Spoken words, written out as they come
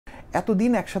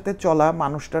এতদিন একসাথে চলা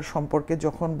মানুষটার সম্পর্কে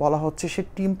যখন বলা হচ্ছে সে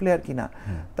টিম প্লেয়ার কিনা,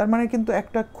 তার মানে কিন্তু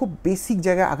একটা খুব বেসিক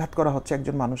জায়গায় আঘাত করা হচ্ছে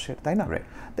একজন মানুষের, তাই না?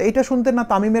 তো এটা শুনতে না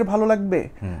তামিমের ভালো লাগবে,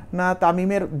 না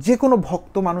তামিমের যে কোনো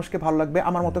ভক্ত মানুষকে ভালো লাগবে,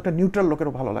 আমার মতো একটা নিউট্রাল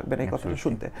লোকেরও ভালো লাগবে না এই কথাটা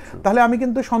শুনতে। তাহলে আমি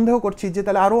কিন্তু সন্দেহ করছি যে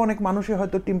তাহলে আরো অনেক মানুষই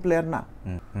হয়তো টিম প্লেয়ার না।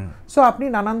 সো আপনি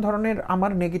নানান ধরনের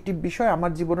আমার নেগেটিভ বিষয়,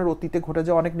 আমার জীবনের অতীতে ঘটে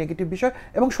যাওয়া অনেক নেগেটিভ বিষয়,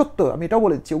 এবং সত্য, আমি এটাও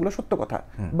বলেছি ওগুলো সত্য কথা,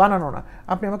 বানানো না,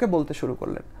 আপনি আমাকে বলতে শুরু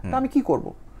করলেন। তা আমি কি করব?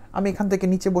 আমি এখান থেকে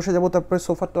নিচে বসে যাব, তারপরে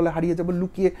সোফার তলে হারিয়ে যাব,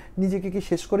 লুকিয়ে নিজেকে কি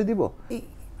শেষ করে দিব?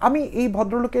 আমি এই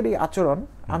ভদ্রলোকের এই আচরণ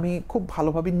আমি খুব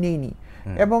ভালোভাবে নেইনি,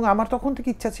 এবং আমার তখন থেকে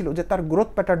ইচ্ছা ছিল যে তার গ্রোথ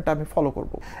প্যাটার্নটা আমি ফলো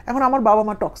করব। এখন আমার বাবা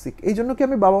মা টক্সিক, এই জন্য কি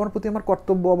আমি বাবা মার প্রতি আমার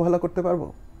কর্তব্য অবহেলা করতে পারবো?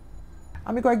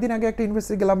 আমি কয়েকদিন আগে একটা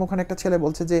ইউনিভার্সিটি গেলাম, ওখানে একটা ছেলে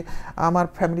বলছে যে আমার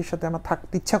ফ্যামিলির সাথে আমার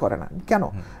থাকতে ইচ্ছা করে না। কেন?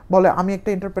 বলে আমি একটা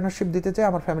এন্টারপ্রেনারশিপ দিতে চাই,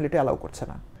 আমার ফ্যামিলিটা অ্যালাউ করছে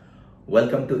না।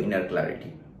 Welcome to inner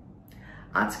clarity.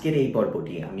 আজকের এই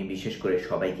পর্বটি আমি বিশেষ করে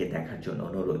সবাইকে দেখার জন্য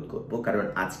অনুরোধ করব, কারণ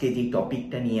আজকে যে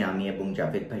টপিকটা নিয়ে আমি এবং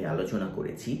জাভেদ ভাই আলোচনা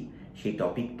করেছি, সেই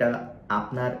টপিকটা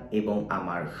আপনার এবং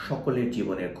আমার সকলের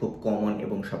জীবনের খুব কমন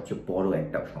এবং সবচেয়ে বড়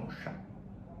একটা সমস্যা।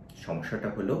 সমস্যাটা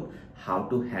হলো how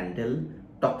to handle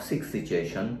toxic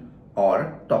situation or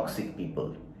toxic people.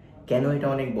 কেন এটা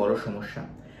অনেক বড় সমস্যা?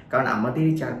 কারণ আমাদের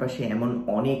চারপাশে এমন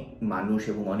অনেক মানুষ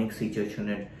এবং অনেক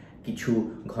সিচুয়েশনের কিছু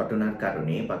ঘটনার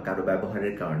কারণে বা কারো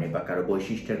ব্যবহারের কারণে বা কারো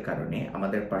বৈশিষ্ট্যের কারণে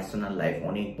আমাদের পার্সোনাল লাইফ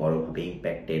অনেক বড়ভাবে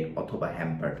ইম্প্যাক্টেড অথবা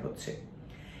হ্যাম্পার্ড হচ্ছে।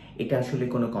 এটা আসলে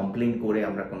কোনো কমপ্লেন করে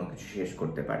আমরা কোনো কিছু শেষ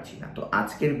করতে পারছি না। তো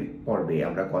আজকের পর্বে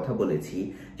আমরা কথা বলেছি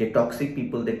যে টক্সিক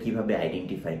পিপলদের কিভাবে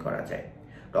আইডেন্টিফাই করা যায়,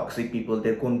 টক্সিক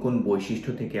পিপলদের কোন কোন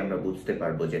বৈশিষ্ট্য থেকে আমরা বুঝতে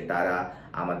পারবো যে তারা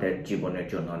আমাদের জীবনের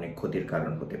জন্য অনেক ক্ষতির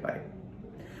কারণ হতে পারে,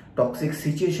 টক্সিক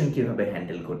সিচুয়েশন কিভাবে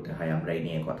হ্যান্ডেল করতে হয় আমরা এই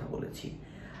নিয়ে কথা বলেছি।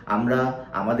 আমরা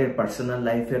আমাদের পার্সোনাল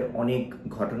লাইফের অনেক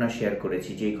ঘটনা শেয়ার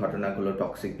করেছি, যে ঘটনাগুলো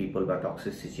টক্সিক পিপল বা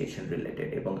টক্সিক সিচুয়েশন রিলেটেড,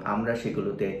 এবং আমরা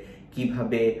সেগুলোতে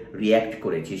কিভাবে রিয়্যাক্ট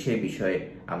করেছি সেই বিষয়ে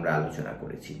আমরা আলোচনা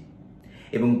করেছি।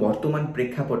 এবং বর্তমান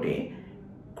প্রেক্ষাপটে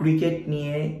ক্রিকেট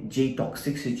নিয়ে যেই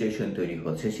টক্সিক সিচুয়েশন তৈরি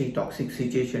হচ্ছে, সেই টক্সিক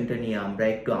সিচুয়েশনটা নিয়ে আমরা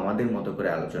একটু আমাদের মতো করে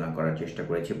আলোচনা করার চেষ্টা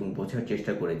করেছি এবং বোঝার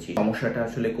চেষ্টা করেছি সমস্যাটা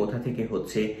আসলে কোথা থেকে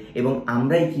হচ্ছে এবং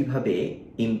আমরাই কিভাবে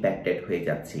ইম্প্যাক্টেড হয়ে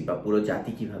যাচ্ছি বা পুরো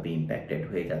জাতি কিভাবে ইম্প্যাক্টেড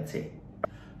হয়ে যাচ্ছে।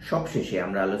 সবশেষে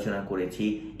আমরা আলোচনা করেছি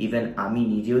ইভেন আমি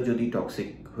নিজেও যদি টক্সিক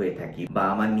হয়ে থাকি বা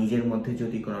আমার নিজের মধ্যে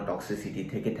যদি কোনো টক্সিসিটি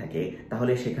থেকে থাকে,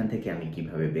 তাহলে সেখান থেকে আমি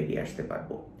কিভাবে বেরিয়ে আসতে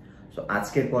পারবো। সো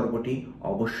আজকের পর্বটি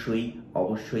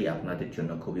অবশ্যই আপনাদের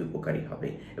জন্য খুবই উপকারী হবে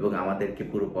এবং আমাদেরকে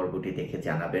পুরো পর্বটি দেখে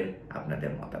জানাবেন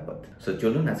আপনাদের মতামত। সো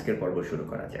চলুন আজকের পর্ব শুরু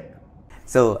করা যাক।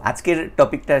 সো আজকের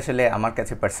টপিকটা আসলে আমার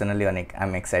কাছে পার্সোনালি অনেক I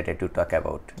am excited to talk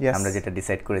about. আমরা যেটা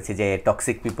ডিসাইড করেছি যে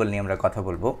টক্সিক পিপল নিয়ে আমরা কথা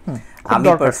বলবো। আমি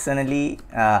পার্সোনালি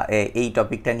এই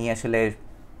টপিকটা নিয়ে আসলে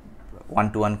ওয়ান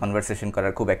টু ওয়ান কনভারসেশন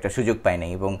করার খুব একটা সুযোগ পাই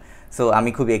নাই, এবং সো আমি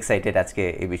খুবই এক্সাইটেড আজকে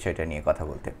এই বিষয়টা নিয়ে কথা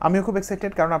বলতে। আমিও খুব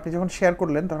এক্সাইটেড, কারণ আপনি যখন শেয়ার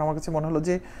করলেন তখন আমার কাছে মনে হলো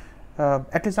যে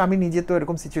অ্যাটলিস্ট আমি নিজে তো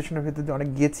এরকম সিচুয়েশনের ভিতরে অনেক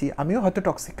গিয়েছি, আমিও হয়তো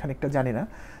টক্সিক খানিকটা জানি না,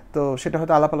 তো সেটা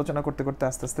হয়তো আলাপ আলোচনা করতে করতে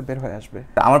আস্তে আস্তে বের হয়ে আসবে।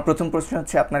 আমার প্রথম প্রশ্ন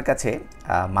হচ্ছে আপনার কাছে,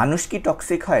 মানুষ কি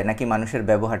টক্সিক হয় নাকি মানুষের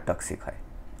ব্যবহার টক্সিক হয়?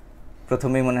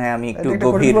 প্রথমেই মনে হয় আমি একটু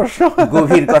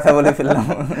গভীর কথা বলে ফেললাম,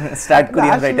 স্টার্ট করি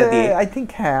আমরা এটা দিয়ে। আই থিংক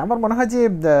হ্যাঁ, আমার মনে হয় যে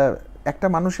একটা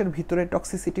মানুষের ভিতরে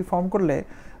টক্সিসিটি ফর্ম করলে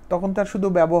তখন তার শুধু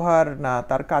ব্যবহার না,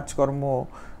 তার কাজকর্ম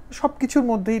সব কিছুর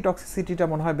মধ্যেই টক্সিসিটিটা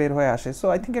মনে হয় বের হয়ে আসে। সো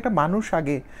আই থিঙ্ক একটা মানুষ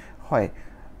আগে হয়,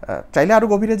 চাইলে আরও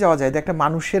গভীরে যাওয়া যায় যে একটা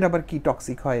মানুষের আবার কি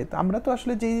টক্সিক হয়। তো আমরা তো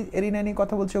আসলে যেই এরিনা নিয়ে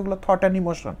কথা বলছি ওগুলো thought and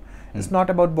emotion, it's not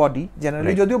about body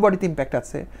generally, যদিও বডিতে ইম্প্যাক্ট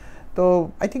আছে। তো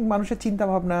আই থিঙ্ক মানুষের চিন্তা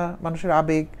ভাবনা, মানুষের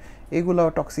আবেগ, এগুলো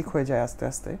টক্সিক হয়ে যায় আস্তে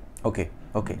আস্তে।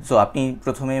 ওকে, সো আপনি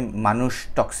প্রথমে মানুষ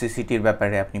টক্সিসিটির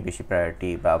ব্যাপারে আপনি বেশি প্রায়োরিটি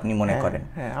বা আপনি মনে করেন?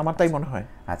 হ্যাঁ, আমার তাই মনে হয়।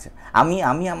 আচ্ছা,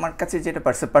 আমি আমার কাছে যেটা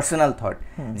পার্সোনাল থট,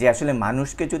 যে আসলে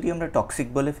মানুষকে যদি আমরা টক্সিক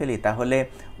বলে ফেলি তাহলে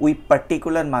ওই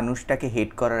পার্টিকুলার মানুষটাকে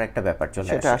হেট করার একটা ব্যাপার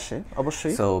চলে আসে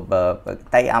অবশ্যই। সো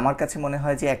তাই আমার কাছে মনে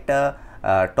হয় যে একটা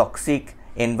টক্সিক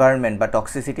এনভায়রনমেন্ট বা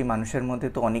টক্সিসিটি মানুষের মধ্যে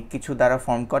তো অনেক কিছু দ্বারা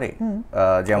ফর্ম করে,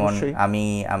 যেমন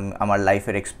আমার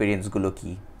লাইফের এক্সপিরিয়েন্সগুলো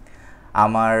কি,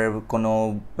 আমার কোনো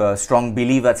স্ট্রং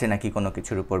বিলিভ আছে নাকি কোনো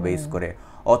কিছুর উপর বেস করে,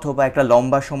 অথবা একটা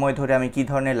লম্বা সময় ধরে আমি কি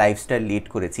ধরনের লাইফস্টাইল লিড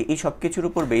করেছি, এই সব কিছুর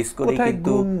উপর বেস করে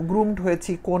কিন্তু গ্রুমড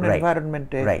হয়েছি কোন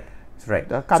এনভায়রনমেন্টে, রাইট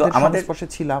কাদের সংস্পর্শে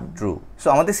ছিলাম। ট্রু। সো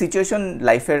আমাদের সিচুয়েশন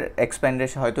লাইফের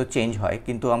এক্সপ্যান্ডেশন হয়তো চেঞ্জ হয়,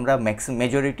 কিন্তু আমরা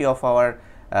মেজরিটি অফ আওয়ার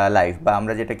লাইফ বা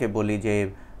আমরা যেটাকে বলি যে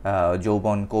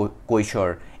যৌবন, কৈশোর,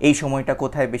 এই সময়টা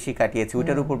কোথায় বেশি কাটিয়েছি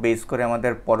ওইটার উপর বেস করে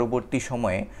আমাদের পরবর্তী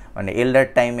সময়ে মানে এল্ডার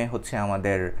টাইমে হচ্ছে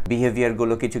আমাদের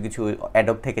বিহেভিয়ারগুলো কিছু কিছু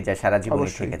অ্যাডপ্ট থেকে যায়, সারা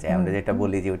জীবনই থেকে যায়। আমরা যেটা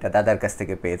বলি যে ওইটা দাদার কাছ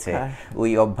থেকে পেয়েছে,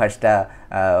 ওই অভ্যাসটা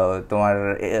তোমার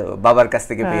বাবার কাছ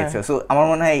থেকে পেয়েছে। সো আমার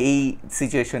মনে হয় এই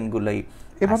সিচুয়েশনগুলোই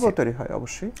এভাবেও তৈরি হয়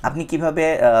অবশ্যই। আপনি কিভাবে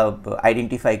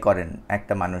আইডেন্টিফাই করেন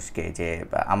একটা মানুষকে যে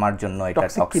আমার জন্য এটা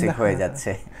টক্সিক হয়ে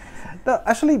যাচ্ছে? তো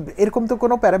আসলে এরকম তো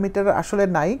কোনো প্যারামিটার আসলে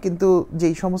নাই, কিন্তু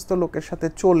যেই সমস্ত লোকের সাথে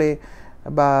চলে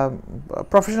বা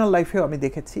প্রফেশনাল লাইফেও আমি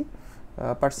দেখেছি,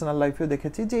 পার্সোনাল লাইফেও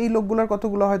দেখেছি যে এই লোকগুলোর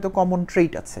কতগুলো হয়তো কমন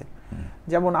ট্রেইট আছে।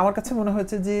 যেমন আমার কাছে মনে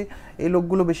হয়েছে যে এই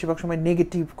লোকগুলো বেশিরভাগ সময়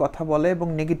নেগেটিভ কথা বলে এবং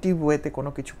নেগেটিভ ওয়েতে কোনো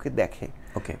কিছুকে দেখে।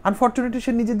 ওকে, আনফরচুনেটলি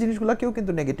সে নিজের জিনিসগুলোকেও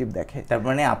কিন্তু নেগেটিভ দেখে। তার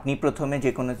মানে আপনি প্রথমে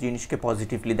যে কোনো জিনিসকে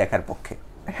পজিটিভলি দেখার পক্ষে?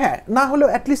 হ্যাঁ, না হলেও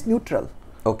অ্যাটলিস্ট নিউট্রাল।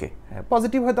 ওকে,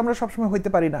 পজিটিভ হয়তো আমরা সবসময় হইতে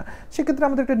পারি না, সেক্ষেত্রে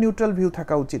আমাদের একটা নিউট্রাল ভিউ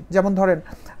থাকা উচিত। যেমন ধরেন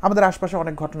আমাদের আশপাশে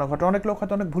অনেক ঘটনা ঘটে, অনেক লোক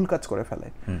হয়তো অনেক ভুল কাজ করে ফেলে,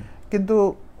 কিন্তু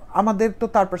আমাদের তো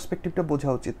তার পার্সপেক্টিভটা বোঝা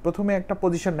উচিত। প্রথমে একটা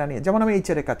পজিশন না নিয়ে, যেমন আমি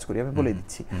এইচআরে কাজ করি, আমি বলে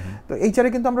দিচ্ছি, তো এইচআরে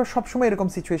কিন্তু আমরা সবসময় এরকম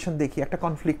সিচুয়েশন দেখি, একটা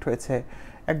কনফ্লিক্ট হয়েছে,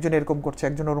 একজন এরকম করছে,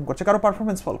 একজন ওরকম করছে, কারো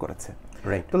পারফরমেন্স ফল করেছে।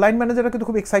 তো লাইন ম্যানেজাররা কিন্তু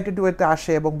খুব এক্সাইটেড ওয়েতে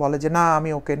আসে এবং বলে যে না আমি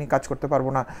ওকে নিয়ে কাজ করতে পারবো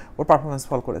না, ওর পারফরমেন্স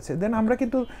ফল করেছে। দেন আমরা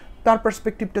কিন্তু তার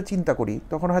পার্সপেক্টিভটা চিন্তা করি,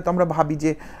 তখন হয়তো আমরা ভাবি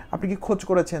যে আপনি কি খোঁজ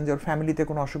করেছেন যে ওর ফ্যামিলিতে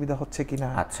কোনো অসুবিধা হচ্ছে কিনা,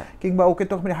 কিংবা ওকে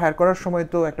তো আপনি হায়ার করার সময়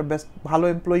তো একটা বেস্ট ভালো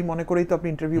এমপ্লয়ি মনে করেই তো আপনি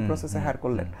ইন্টারভিউ প্রসেসে হায়ার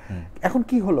করলেন। এখন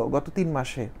কি হলো গত 3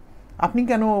 মাসে, আপনি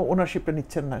কেন ওনারশিপটা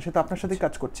নিচ্ছেন না? সে তো আপনার সাথে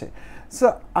কাজ করছে। সো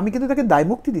আমি কিন্তু তাকে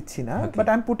দায়মুক্তি দিচ্ছি না, but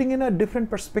I am putting in a different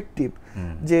perspective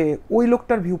যে ওই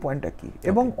লোকটার ভিউ পয়েন্টটা কি।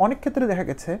 এবং অনেক ক্ষেত্রে দেখা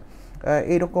গেছে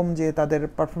এইরকম যে তাদের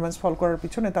পারফরমেন্স ফল করার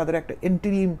পিছনে তাদের একটা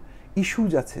ইন্টারিম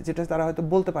ইস্যুজ আছে, যেটা তারা হয়তো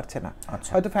বলতে পারছে না।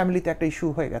 হয়তো ফ্যামিলিতে একটা ইস্যু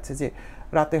হয়ে গেছে যে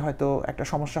রাতে হয়তো একটা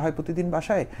সমস্যা হয় প্রতিদিন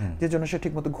বাসায়, যে জন্য সে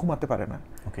ঠিকমতো ঘুমাতে পারে না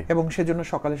এবং সেজন্য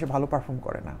সকালে সে ভালো পারফর্ম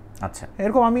করে না। আচ্ছা,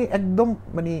 এরকম আমি একদম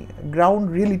মানে গ্রাউন্ড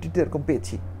রিয়েলিটিতে এরকম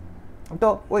পেয়েছি। তো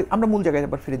ওই আমরা মূল জায়গায়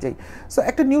আবার ফিরে যাই। সো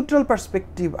একটা নিউট্রাল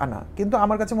পার্সপেক্টিভ আনা, কিন্তু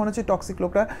আমার কাছে মনে হচ্ছে টক্সিক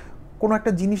লোকরা কোনো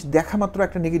একটা জিনিস দেখা মাত্র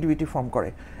একটা নেগেটিভিটি ফর্ম করে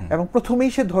এবং প্রথমেই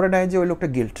সে ধরে নেয় যে ওই লোকটা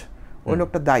গিল্ট, ওই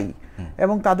লোকটা দায়ী।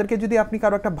 এবং তাদেরকে যদি আপনি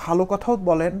কারো একটা ভালো কথাও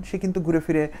বলেন, সে কিন্তু ঘুরে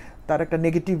ফিরে তার একটা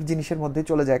নেগেটিভ জিনিসের মধ্যে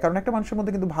চলে যায়, কারণ একটা মানুষের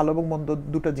মধ্যে কিন্তু ভালো এবং মন্দ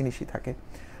দুটো জিনিসই থাকে।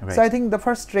 So I think the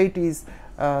first trait is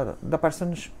the person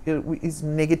is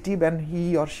negative and he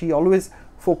or she always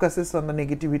focuses on the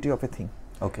negativity of a thing.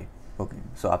 Okay okay,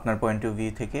 so আপনার পয়েন্ট অফ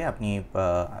ভিউ থেকে আপনি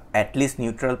at least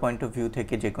neutral point of view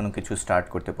থেকে যে কোনো কিছু start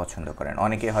করতে পছন্দ করেন।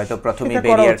 অনেকে হয়তো প্রথমে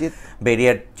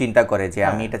ব্যারিয়ার চিন্তা করে যে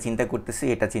আমি এটা চিন্তা করতেছি,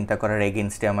 এটা চিন্তা করার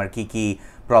এগেইনস্টে আমার কি কি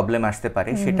প্রবলেম আসতে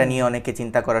পারে সেটা নিয়ে অনেকে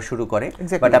চিন্তা করা শুরু করে,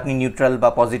 বাট আপনি নিউট্রাল বা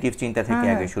পজিটিভ চিন্তা থেকে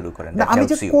আগে শুরু করেন। আমি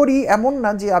যে করি এমন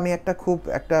না যে আমি একটা খুব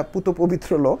একটা পুত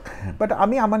পবিত্র লোক, বাট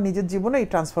আমি আমার নিজের জীবনে এই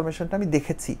ট্রান্সফরমেশনটা আমি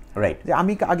দেখেছি। রাইট, যে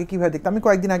আমি আগে কিভাবে দেখতাম। আমি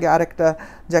কয়েকদিন আগে আর একটা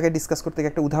জায়গায় ডিসকাস করতে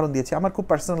গিয়ে একটা উদাহরণ দিয়েছি, আমার খুব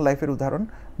পার্সোনাল লাইফের উদাহরণ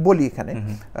বলি এখানে,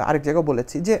 আরেক জায়গায়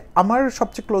বলেছি যে আমার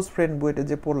সবচেয়ে ক্লোজ ফ্রেন্ড বুয়েটে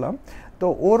যে পড়লাম, তো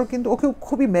ওর কিন্তু ওকে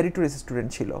খুবই মেরিটোরিয়াস স্টুডেন্ট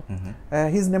ছিল,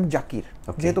 হিজ নেম জাকির,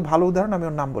 যেহেতু ভালো উদাহরণ আমি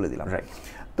ওর নাম বলে দিলাম।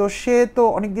 তো সে তো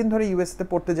অনেকদিন ধরে ইউএসএতে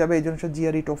পড়তে যাবে, এই জন্য সে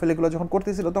জিআরই টোফেল এগুলো যখন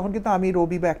করতেছিল, তখন কিন্তু আমি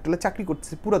রবি বা একটালে চাকরি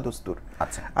করতেছি পুরা দস্তুর।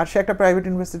 আর সে একটা প্রাইভেট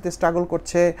ইউনিভার্সিটিতে স্ট্রাগল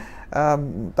করছে,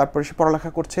 তারপরে সে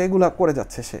পড়ালেখা করছে, এগুলো করে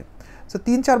যাচ্ছে সে। তো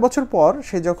 3-4 বছর পর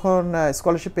সে যখন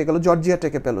স্কলারশিপ পেয়ে গেল, জর্জিয়া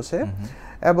টেকে পেল সে,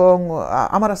 এবং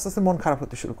আমার আস্তে আস্তে মন খারাপ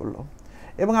হতে শুরু করলো।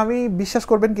 এবং আমি বিশ্বাস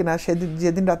করবেন কিনা, সেদিন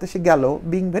যেদিন রাতে সে গেল,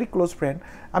 বিং ভেরি ক্লোজ ফ্রেন্ড,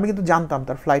 আমি কিন্তু জানতাম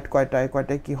তার ফ্লাইট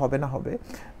কয়টায় কি হবে না হবে।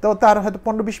 তো তার হয়তো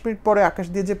 15-20 মিনিট পরে আকাশ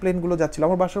দিয়ে যে প্লেনগুলো যাচ্ছিল,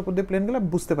 আমার বাসার উপর দিয়ে প্লেনগুলো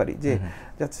বুঝতে পারি যে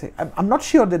যাচ্ছে। I am not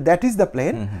sure that is the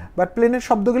plane, but প্লেনের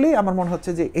শব্দগুলোই আমার মনে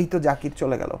হচ্ছে যে এই তো জাকির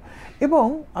চলে গেল। এবং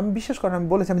আমি বিশ্বাস করেন, আমি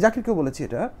বলেছি, আমি জাকিরকেও বলেছি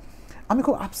এটা, আমি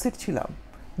খুব আপসেট ছিলাম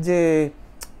যে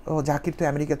ও জাকির তো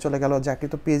আমেরিকা চলে গেল, জাকির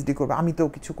তো পিএইচডি করবে, আমি তো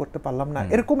কিছু করতে পারলাম না,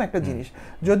 এরকম একটা জিনিস।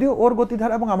 যদিও ওর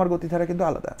গতিধারা এবং আমার গতিধারা কিন্তু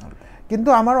আলাদা, কিন্তু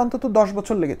আমার অন্তত 10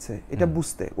 বছর লেগেছে এটা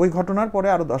বুঝতে, ওই ঘটনার পরে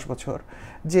আরো 10 বছর,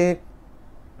 যে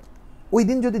ওই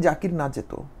দিন যদি জাকির না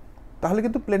যেত তাহলে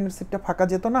কিন্তু প্লেনের সিটটা ফাঁকা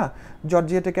যেত না,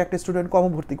 জর্জিয়া থেকে একটা স্টুডেন্ট কম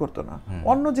ভর্তি করতো না,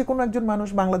 অন্য যে কোনো একজন মানুষ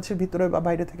বাংলাদেশের ভিতরে বা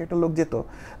বাইরে থেকে একটা লোক যেত,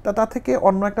 তা থেকে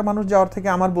অন্য একটা মানুষ যাওয়ার থেকে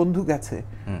আমার বন্ধু গেছে,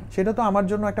 সেটা তো আমার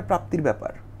জন্য একটা প্রাপ্তির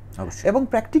ব্যাপার। এবং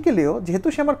প্র্যাকটিক্যালিও যেহেতু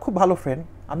সে আমার খুব ভালো ফ্রেন্ড,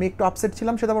 আমি একটু আপসেট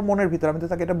ছিলাম, সেটা আমার মনের ভিতরে, আমি তো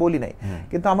তাকে এটা বলি নাই,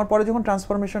 কিন্তু আমার পরে যখন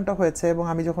ট্রান্সফরমেশনটা হয়েছে এবং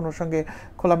আমি যখন ওর সঙ্গে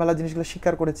খোলামেলা জিনিসগুলো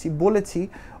স্বীকার করেছি, বলেছি,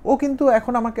 ও কিন্তু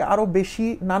এখন আমাকে আরো বেশি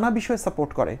নানা বিষয়ে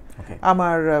সাপোর্ট করে,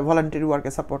 আমার ভলান্টিয়ারি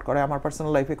ওয়ার্কে সাপোর্ট করে, আমার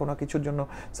পার্সোনাল লাইফে কোনো কিছুর জন্য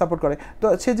সাপোর্ট করে। তো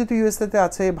সে যেহেতু ইউএসএতে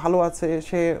আছে, ভালো আছে,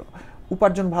 সে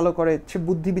উপার্জন ভালো করে, সে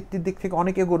বুদ্ধিবৃত্তির দিক থেকে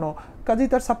অনেক এগোনো, কাজেই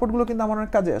তার সাপোর্টগুলো কিন্তু আমার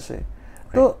অনেক কাজে আসে।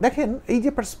 তো দেখেন এই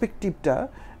যে পার্সপেক্টিভটা,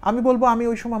 আমি বলবো আমি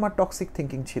ওই সময় আমার টক্সিক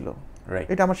থিঙ্কিং ছিল,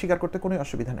 এটা আমার স্বীকার করতে কোনো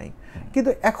অসুবিধা নাই, কিন্তু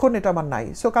এখন এটা আমার নাই।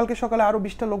 সো কালকে সকালে আরো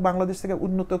 20টা লোক বাংলাদেশ থেকে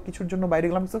উন্নত কিছুর জন্য বাইরে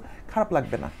গেলাম, তো খারাপ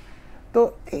লাগবে না। তো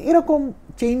এরকম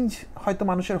চেঞ্জ হয়তো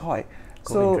মানুষের হয়।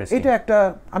 সো এটা একটা,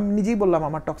 আমি নিজেই বললাম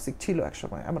আমার টক্সিক ছিল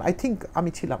একসময়, আই থিঙ্ক আমি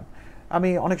ছিলাম, আমি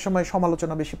অনেক সময়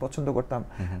সমালোচনা বেশি পছন্দ করতাম,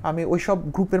 আমি ওই সব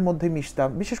গ্রুপের মধ্যে মিশতাম,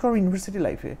 বিশেষ করে ইউনিভার্সিটি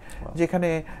লাইফে, যেখানে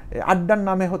আড্ডার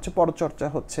নামে হচ্ছে পরচর্চা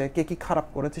হচ্ছে, কে কি খারাপ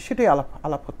করেছে সেটাই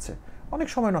আলাপ হচ্ছে। অনেক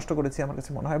সময় নষ্ট করেছি আমার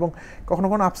কাছে মনে হয়, এবং কখনো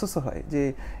কখনো আফসোসও হয় যে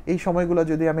এই সময়গুলো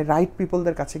যদি আমি রাইট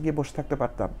পিপলদের কাছে গিয়ে বসে থাকতে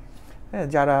পারতাম, হ্যাঁ,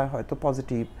 যারা হয়তো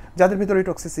পজিটিভ, যাদের ভিতরে এই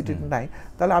টক্সিসিটি নাই,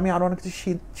 তাহলে আমি আরও অনেক কিছু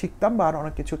শিখতাম বা আরও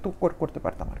অনেক কিছু তো করতে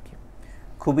পারতাম আর কি।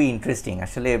 খুবই ইন্টারেস্টিং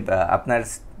আসলে আপনার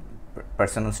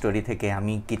পার্সোনাল স্টোরি থেকে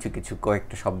আমি কিছু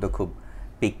কয়েকটা শব্দ খুব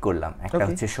পিক করলাম। একটা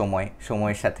হচ্ছে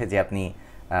সময়ের সাথে যে আপনি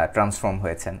ট্রান্সফর্ম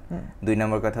হয়েছেন। 2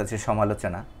 নম্বর কথা হচ্ছে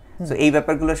সমালোচনা। সো এই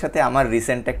ব্যাপারগুলোর সাথে আমার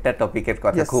রিসেন্ট একটা টপিকের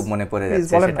কথা খুব মনে পড়ে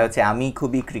যাচ্ছে, সেটা হচ্ছে আমি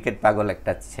খুবই ক্রিকেট পাগল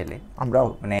একটা ছেলে। আমরাও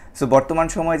মানে সো বর্তমান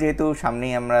সময় যেহেতু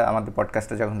সামনেই আমরা আমাদের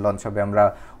পডকাস্টটা যখন লঞ্চ হবে, আমরা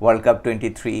ওয়ার্ল্ড কাপ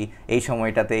 23 এই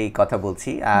সময়টাতেই কথা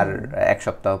বলছি, আর 1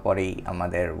 সপ্তাহ পরেই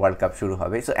আমাদের ওয়ার্ল্ড কাপ শুরু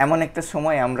হবে। সো এমন একটা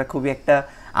সময় আমরা খুবই একটা,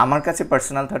 আমার কাছে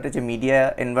পার্সোনাল থটে যে মিডিয়া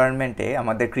এনভায়রনমেন্টে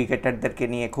আমাদের ক্রিকেটারদেরকে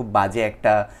নিয়ে খুব বাজে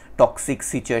একটা টক্সিক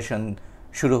সিচুয়েশন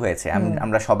শুরু হয়েছে।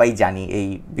 আমরা সবাই জানি এই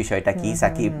বিষয়টা কি,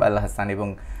 সাকিব আল হাসান এবং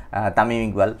তামিম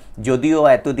ইকবাল। যদিও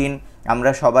এতদিন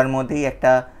আমরা সবার মধ্যেই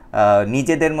একটা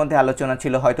নিজেদের মধ্যে আলোচনা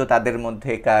ছিল, হয়তো তাদের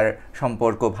মধ্যেকার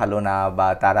সম্পর্ক ভালো না, বা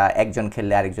তারা একজন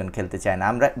খেললে আরেকজন খেলতে চায় না,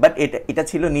 বাট এটা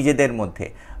ছিল নিজেদের মধ্যে,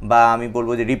 বা আমি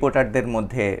বলবো যে রিপোর্টারদের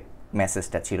মধ্যে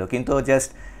মেসেজটা ছিল। কিন্তু জাস্ট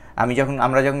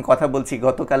আমরা যখন কথা বলছি,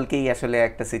 গতকালকেই আসলে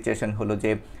একটা সিচুয়েশন হলো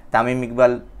যে তামিম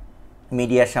ইকবাল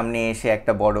মিডিয়ার সামনে এসে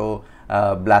একটা বড়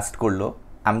ব্লাস্ট করলো।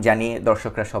 আমি জানি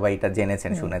দর্শকরা সবাই এটা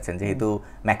জেনেছেন, শুনেছেন, যেহেতু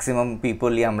ম্যাক্সিমাম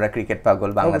পিপলই আমরা ক্রিকেট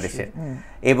পাগল বাংলাদেশের।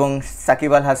 এবং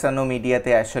সাকিব আল হাসানও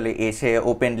মিডিয়াতে আসলে এসে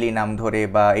ওপেনলি নাম ধরে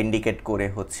বা ইন্ডিকেট করে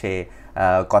হচ্ছে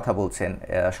কথা বলছেন,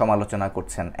 সমালোচনা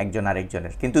করছেন একজন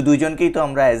আরেকজনের, কিন্তু দুইজনকেই তো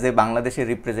আমরা অ্যাজ এ বাংলাদেশের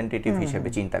রিপ্রেজেন্টেটিভ হিসেবে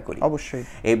চিন্তা করি অবশ্যই।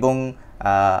 এবং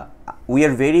উই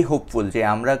আর ভেরি হোপফুল যে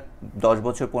আমরা 10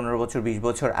 বছর 15 বছর 20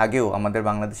 বছর আগেও আমাদের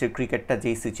বাংলাদেশের ক্রিকেটটা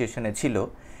যেই সিচুয়েশনে ছিল,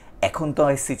 এখন তো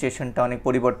এই সিচুয়েশনটা অনেক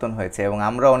পরিবর্তন হয়েছে, এবং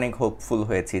আমরা অনেক হোপফুল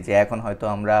হয়েছি যে এখন হয়তো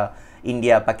আমরা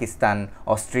ইন্ডিয়া, পাকিস্তান,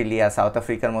 অস্ট্রেলিয়া, সাউথ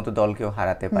আফ্রিকার মতো দলকেও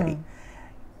হারাতে পারি।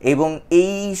 এবং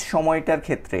এই সময়টার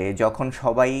ক্ষেত্রে যখন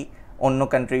সবাই অন্য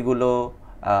কান্ট্রিগুলো,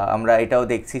 আমরা এটাও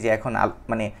দেখছি যে এখন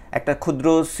মানে একটা ক্ষুদ্র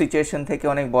সিচুয়েশন থেকে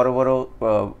অনেক বড় বড়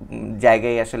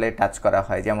জায়গায় আসলে টাচ করা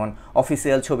হয়, যেমন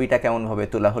অফিসিয়াল ছবিটা কেমনভাবে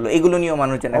তোলা হলো, এগুলো নিয়েও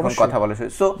মানুষজন এখন কথা বলা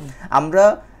শুরু। সো আমরা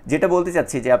যেটা বলতে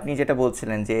চাচ্ছি যে আপনি যেটা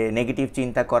বলছিলেন যে নেগেটিভ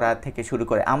চিন্তা করা থেকে শুরু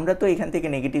করে, আমরা তো এখান থেকে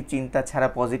নেগেটিভ চিন্তা ছাড়া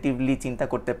পজিটিভলি চিন্তা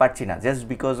করতে পারছি না, just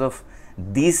because of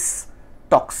this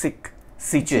toxic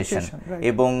situation.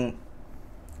 এবং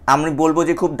আমি বলবো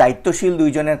যে খুব দায়িত্বশীল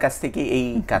দুইজনের কাছ থেকে এই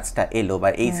কাজটা এলো বা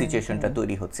এই সিচুয়েশনটা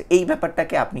তৈরি হচ্ছে। এই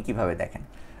ব্যাপারটাকে আপনি কিভাবে দেখেন?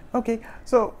 ওকে,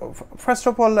 সো ফার্স্ট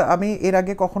অফ অল, আমি এর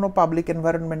আগে কখনো পাবলিক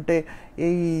এনভায়রনমেন্টে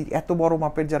এই এত বড়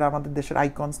মাপের যারা আমাদের দেশের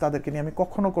আইকনস, তাদেরকে নিয়ে আমি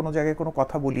কখনো কোনো জায়গায় কোনো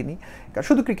কথা বলিনি,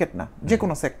 শুধু ক্রিকেট না, যে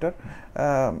কোনো সেক্টর।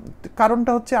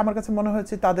 কারণটা হচ্ছে আমার কাছে মনে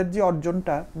হয়েছে তাদের যে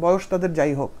অর্জনটা, বয়স তাদের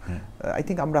যাই হোক, আই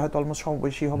থিঙ্ক আমরা হয়তো অলমোস্ট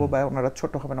সমবয়সী হব বা ওনারা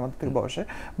ছোট হবেন আমাদের থেকে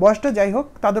বয়সটা যাই হোক,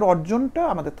 তাদের অর্জনটা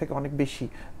আমাদের থেকে অনেক বেশি,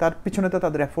 তার পিছনে তো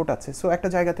তাদের এফোর্ট আছে। সো একটা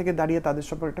জায়গা থেকে দাঁড়িয়ে তাদের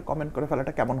সম্পর্কে একটা কমেন্ট করে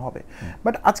ফেলাটা কেমন হবে?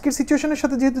 বাট আজকের সিচুয়েশনের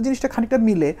সাথে যেহেতু জিনিসটা খানিকটা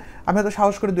মিলে, আমি হয়তো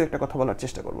সাহস করে 2-1টা কথা বলার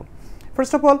চেষ্টা করব।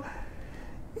 ফার্স্ট অফ অল,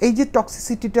 এই যে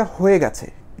টক্সিসিটিটা হয়ে গেছে,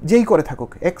 যেই করে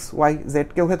থাকুক, XYZ,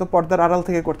 কেউ হয়তো পর্দার আড়াল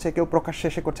থেকে করছে, কেউ প্রকাশ্যে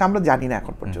এসে করছে, আমরা জানি না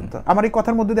এখন পর্যন্ত। আমার এই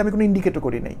কথার মধ্যে দিয়ে আমি কোনো ইন্ডিকেটও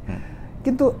করি নাই,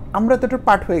 কিন্তু আমরা তো এটার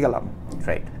পার্ট হয়ে গেলাম।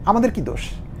 রাইট, আমাদের কি দোষ?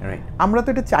 আমরা তো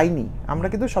এটা চাইনি। আমরা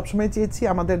কিন্তু সবসময় চেয়েছি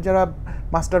আমাদের যারা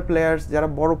মাস্টার প্লেয়ার্স, যারা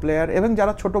বড় প্লেয়ার এবং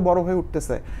যারা ছোট বড় হয়ে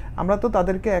উঠতেছে, আমরা তো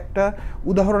তাদেরকে একটা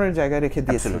উদাহরণের জায়গায় রেখে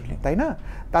দিয়েছি, তাই না?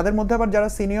 তাদের মধ্যে আবার যারা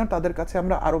সিনিয়র, তাদের কাছে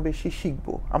আমরা আরও বেশি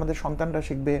শিখবো, আমাদের সন্তানরা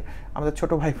শিখবে, আমাদের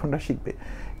ছোট ভাই বোনরা শিখবে।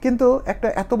 কিন্তু একটা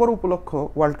এত বড় উপলক্ষ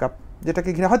ওয়ার্ল্ড কাপ, যেটাকে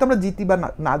ঘিরে হয়তো আমরা জিতি বা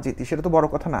না জিতি, সেটা তো বড়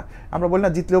কথা না। আমরা বলি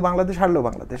না জিতলেও বাংলাদেশ, হারলেও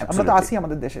বাংলাদেশ, আমরা তো আসি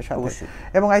আমাদের দেশের সাথে।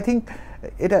 এবং আই থিঙ্ক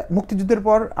এটা মুক্তিযুদ্ধের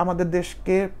পর আমাদের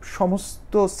দেশকে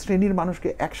সমস্ত শ্রেণীর মানুষকে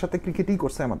একসাথে ক্রিকেটই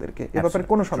করছে আমাদেরকে, এ ব্যাপারে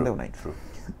কোনো সন্দেহ নাই।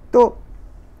 তো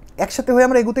একসাথে হয়ে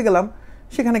আমরা এগুতে গেলাম,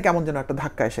 সেখানে কেমন যেন একটা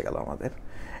ধাক্কা এসে গেল আমাদের।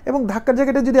 এবং ধাক্কার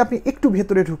জায়গাটা যদি আপনি একটু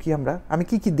ভেতরে ঢুকি, আমি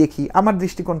কি দেখি, আমার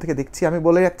দৃষ্টিকোণ থেকে দেখছি, আমি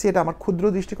বলে রাখছি এটা আমার ক্ষুদ্র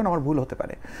দৃষ্টিকোণ, আমার ভুল হতে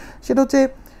পারে। সেটা হচ্ছে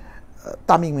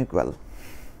তামিম ইকবাল।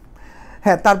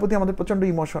 হ্যাঁ, তার প্রতি আমাদের প্রচণ্ড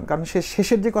ইমোশন, কারণ সে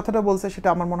শেষের যে কথাটা বলছে সেটা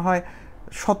আমার মনে হয়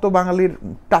শত বাঙালির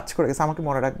টাচ করে গেছে, আমাকে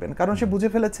মনে রাখবেন। কারণ সে বুঝে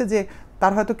ফেলেছে যে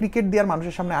তার হয়তো ক্রিকেট দিয়ে আর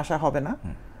মানুষের সামনে আসা হবে না।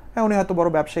 হ্যাঁ, উনি হয়তো বড়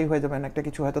ব্যবসায়ী হয়ে যাবেন, একটা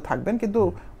কিছু হয়তো থাকবেন, কিন্তু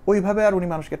ওইভাবে আর উনি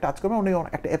মানুষকে টাচ করবেন, উনি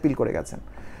একটা অ্যাপিল করে গেছেন।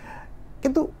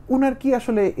 কিন্তু উনার কি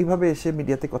আসলে এইভাবে এসে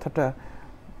মিডিয়াতে কথাটা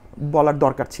বলার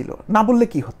দরকার ছিল? না বললে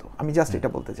কি হতো? আমি জাস্ট এটা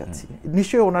বলতে চাচ্ছি।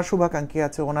 নিশ্চয়ই ওনার শুভাকাঙ্ক্ষী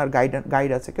আছে, ওনার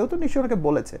গাইড আছে, কেউ তো নিশ্চয়ই ওনাকে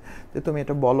বলেছে যে তুমি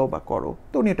এটা বলো বা করো,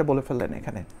 তো উনি এটা বলে ফেললেন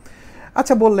এখানে।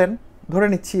 আচ্ছা, বললেন, ধরে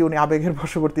নিচ্ছি উনি আবেগের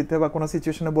বশবর্তীতে বা কোনো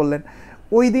সিচুয়েশনে বললেন,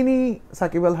 ওই দিনই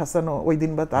সাকিব আল হাসানও ওই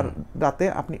দিন বা তার রাতে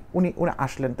উনি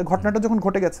আসলেন। তো ঘটনাটা যখন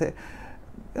ঘটে গেছে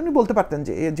উনি বলতে পারতেন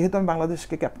যে যেহেতু আমি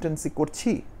বাংলাদেশকে ক্যাপ্টেন্সি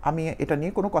করছি আমি এটা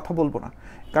নিয়ে কোনো কথা বলবো না,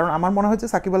 কারণ আমার মনে হচ্ছে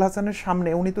সাকিব আল হাসানের সামনে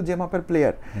উনি তো যে মাপের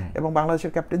প্লেয়ার এবং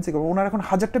বাংলাদেশের ক্যাপ্টেন্সি করবেন, ওনার এখন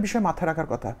হাজারটা বিষয় মাথায় রাখার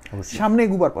কথা, সামনে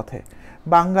এগুবার পথে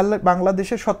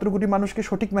বাংলাদেশের 17 কোটি মানুষকে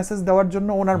সঠিক মেসেজ দেওয়ার জন্য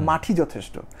ওনার মাঠই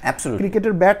যথেষ্ট,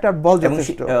 ক্রিকেটের ব্যাট আর বল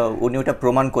যথেষ্ট, উনি ওটা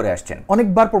প্রমাণ করে আসছেন,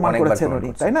 অনেকবার প্রমাণ করেছেন উনি,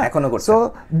 তাই না? সো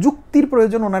যুক্তির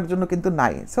প্রয়োজন ওনার জন্য কিন্তু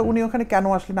নাই। সো উনি ওখানে কেন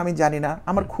আসলেন আমি জানি না,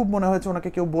 আমার খুব মনে হয়েছে ওনাকে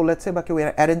কেউ বলেছে বা কেউ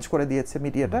অ্যারেঞ্জ করে দিয়েছে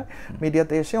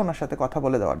মিডিয়াতে এসে ওনার সাথে কথা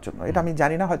বলে দেওয়ার জন্য, এটা আমি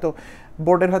জানি না, হয়তো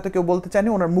বোর্ডের হয়তো কেউ বলতে চায়নি,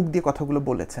 ওনার মুখ দিয়ে কথাগুলো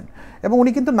বলেছেন। এবং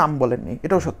উনি কিন্তু নাম বলেননি,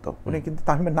 এটাও সত্য, উনি কিন্তু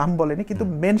তামিমের নাম বলেনি, কিন্তু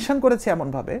মেনশন করেছে এমন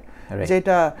ভাবে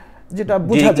যেটা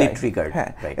বোঝা যায়।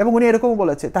 হ্যাঁ, এবং উনি এরকমও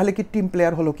বলেছে তাহলে কি টিম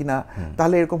প্লেয়ার হলো কিনা,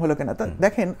 তাহলে এরকম হলো কিনা।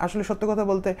 দেখেন আসলে সত্য কথা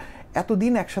বলতে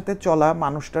এতদিন একসাথে চলা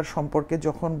মানুষটার সম্পর্কে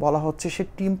যখন বলা হচ্ছে সে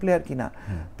টিম প্লেয়ার কিনা,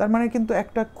 তার মানে কিন্তু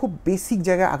একটা খুব বেসিক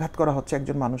জায়গায় আঘাত করা হচ্ছে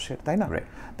একজন মানুষের, তাই না?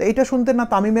 তো এটা শুনতে না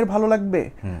তামিমের ভালো লাগবে,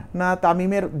 না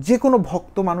তামিমের যে কোনো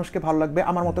ভক্ত মানুষকে ভালো লাগবে,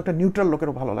 আমার মতো একটা নিউট্রাল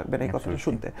লোকেরও ভালো লাগবে না এই কথাটা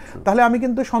শুনতে। তাহলে আমি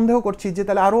কিন্তু সন্দেহ করছি যে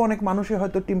তাহলে আরো অনেক মানুষই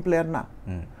হয়তো টিম প্লেয়ার না।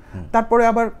 তারপরে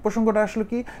আবার প্রসঙ্গটা আসলে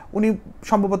কি, উনি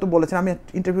সম্ভবত বলেছেন, আমি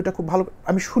ইন্টারভিউটা খুব ভালো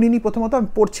আমি শুনিনি, প্রথমত আমি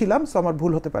পড়ছিলাম, সো আমার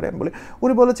ভুল হতে পারে, আমি বলি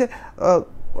উনি বলেছে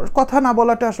কথা না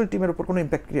বলাটা আসলে টিমের উপর কোনো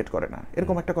ইম্প্যাক্ট ক্রিয়েট করে না,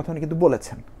 এরকম একটা কথা উনি কিন্তু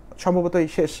বলেছেন, সম্ভবত এই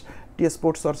শেষ টিএস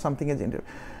স্পোর্টস অর সামথিং এর ইন্টারভিউ।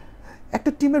 একটা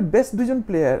টিমের বেস্ট দুজন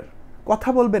প্লেয়ার কথা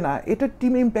বলবে না, এটা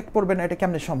টিমে ইম্প্যাক্ট পড়বে না, এটা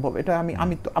কেমনে সম্ভব? এটা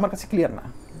আমি তো আমার কাছে ক্লিয়ার না,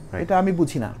 এটা আমি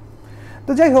বুঝি না।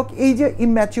 তো যাই হোক, এই যে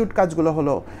ইম্যাচিউরড কাজগুলো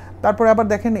হলো, তারপরে আবার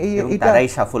দেখেন এইটাই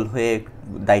সফল হয়ে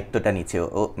দায়িত্বটা নিচ্ছে,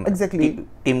 এক্স্যাক্টলি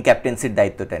টিম ক্যাপ্টেন্সির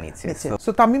দায়িত্বটা নিচ্ছে। সো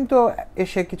তামিম তো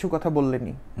এসে কিছু কথা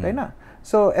বললেনই, তাই না?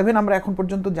 সো ইভেন আমরা এখন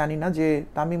পর্যন্ত জানি না যে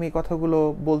তামিম এই কথাগুলো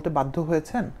বলতে বাধ্য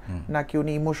হয়েছেন নাকি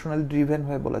উনি ইমোশনাল ড্রিভেন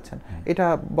হয়ে বলেছেন, এটা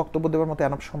বক্তব্য দেওয়ার মতো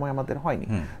এনাফ সময় আমাদের হয়নি।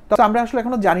 তো আমরা আসলে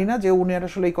এখনো জানি না যে উনি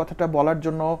আসলে এই কথাটা বলার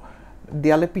জন্য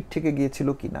দেয়ালে পিঠ থেকে গিয়েছিল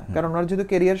কিনা, কারণ ওনার যেহেতু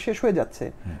ক্যারিয়ার শেষ হয়ে যাচ্ছে,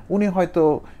 উনি হয়তো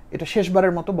এটা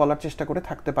শেষবারের মতো বলার চেষ্টা করে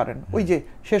থাকতে পারেন, ওই যে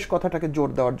শেষ কথাটাকে জোর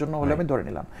দেওয়ার জন্য হলে আমি ধরে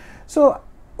নিলাম। সো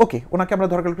ওকে, ওনাকে আমরা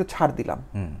দরকার একটু ছাড় দিলাম,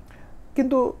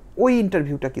 কিন্তু ওই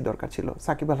ইন্টারভিউটা কি দরকার ছিল?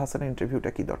 সাকিব আল হাসানের ইন্টারভিউটা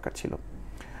কি দরকার ছিল?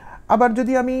 আবার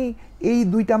যদি আমি এই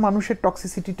দুইটা মানুষের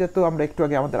টক্সিসিটিটা তো আমরা একটু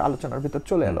আগে আমাদের আলোচনার ভিতর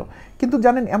চলে এলো, কিন্তু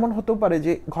জানেন এমন হতেও পারে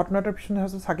যে ঘটনাটার পিছনে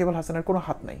হয়তো সাকিব আল হাসানের কোনো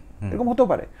হাত নাই, এরকম হতেও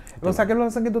পারে। এবং সাকিব আল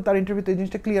হাসান কিন্তু তার ইন্টারভিউতে এই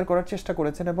জিনিসটা ক্লিয়ার করার চেষ্টা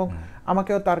করেছেন, এবং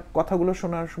আমাকেও তার কথাগুলো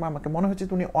শোনার সময় আমাকে মনে হচ্ছে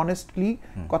উনি অনেস্টলি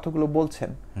কথাগুলো বলছেন।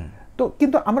 তো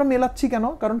কিন্তু আমরা মেলাচ্ছি কেন?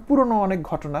 কারণ পুরনো অনেক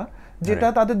ঘটনা যেটা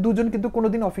তাদের দুজন কিন্তু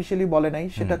কোনোদিন অফিসিয়ালি বলে নাই,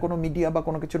 সেটা কোনো মিডিয়া বা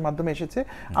কোনো কিছুর মাধ্যমে এসেছে,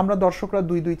 আমরা দর্শকরা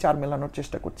 2-2-4 মেলানোর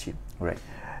চেষ্টা করছি।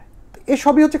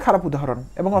 এসবই হচ্ছে খারাপ উদাহরণ।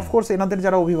 এবং অফকোর্স এনাদের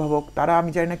যারা অভিভাবক তারা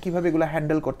আমি জানি না কিভাবে এগুলো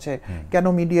হ্যান্ডেল করছে, কেন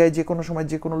মিডিয়ায় যে কোনো সময়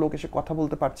যে কোনো লোক এসে কথা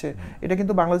বলতে পারছে। এটা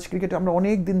কিন্তু বাংলাদেশ ক্রিকেটে আমরা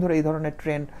অনেক দিন ধরে এই ধরনের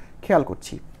ট্রেন্ড খেয়াল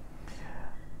করছি।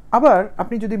 আবার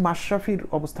আপনি যদি মাশরাফির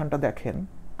অবস্থানটা দেখেন,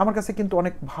 আমার কাছে কিন্তু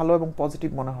অনেক ভালো এবং পজিটিভ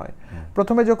মনে হয়।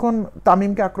 প্রথমে যখন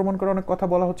তামিমকে আক্রমণ করে অনেক কথা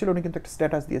বলা হচ্ছিল, উনি কিন্তু একটা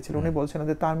স্ট্যাটাস দিয়েছিল, উনি বলছেন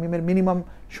যে তামিমের মিনিমাম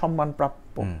সম্মান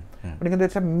প্রাপ্য, উনি কিন্তু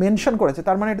এটা মেনশন করেছে।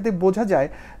 তার মানে এটাতে বোঝা যায়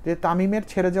যে তামিমের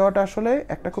ছেড়ে যাওয়াটা আসলে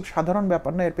একটা খুব সাধারণ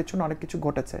ব্যাপার না, এর পেছনে অনেক কিছু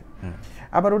ঘটেছে।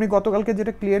 আবার উনি গতকালকে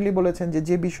যেটা ক্লিয়ারলি বলেছেন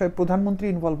যে বিষয়ে প্রধানমন্ত্রী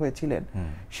ইনভলভ হয়েছিলেন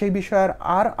সেই বিষয়ে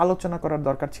আর আলোচনা করার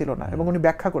দরকার ছিল না, এবং উনি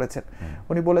ব্যাখ্যা করেছেন।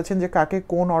 উনি বলেছেন যে কাকে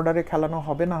কোন অর্ডারে খেলানো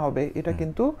হবে না হবে এটা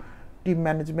কিন্তু টিম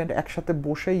ম্যানেজমেন্ট একসাথে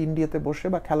বসে ইন্ডিয়াতে বসে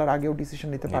বা খেলার আগেও ডিসিশন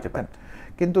নিতে পারতেন,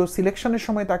 কিন্তু সিলেকশনের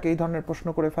সময় তাকে এই ধরনের প্রশ্ন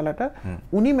করে ফেলাটা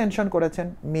উনি মেনশন করেছেন,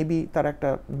 মেবি তার একটা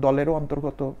দলেরও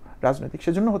অন্তর্গত রাজনৈতিক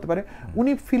সেজন্য হতে পারে।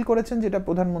 উনি ফিল করেছেন যেটা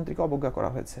প্রধানমন্ত্রীকে অবজ্ঞা করা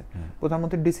হয়েছে,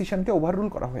 প্রধানমন্ত্রীর ডিসিশনকে ওভাররুল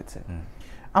করা হয়েছে।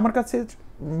 আমার কাছে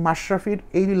মাশরাফির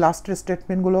এই লাস্টের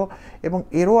স্টেটমেন্টগুলো এবং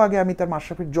এরও আগে আমি তার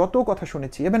মাশরাফির যত কথা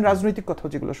শুনেছি, ইভেন রাজনৈতিক কথা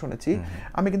যেগুলো শুনেছি,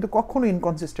 আমি কিন্তু কখনো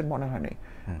ইনকনসিস্টেন্ট মনে হয়নি।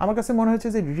 আমার কাছে মনে হয়েছে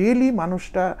যে রিয়েলি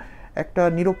মানুষটা একটা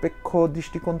নিরপেক্ষ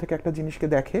দৃষ্টিকোণ থেকে একটা জিনিসকে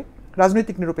দেখে,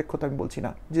 রাজনৈতিক নিরপেক্ষতা আমি বলছি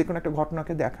না, যে কোনো একটা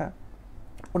ঘটনাকে দেখা।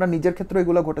 ওনার নিজের ক্ষেত্রে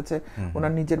এগুলো ঘটেছে,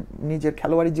 ওনার নিজের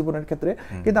খেলোয়াড়ি জীবনের ক্ষেত্রে,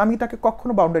 কিন্তু আমি তাকে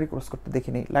কখনো বাউন্ডারি ক্রস করতে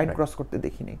দেখিনি, লাইন ক্রস করতে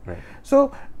দেখিনি। সো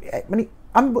মানে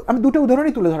আমি দুটো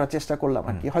উদাহরণই তুলে ধরার চেষ্টা করলাম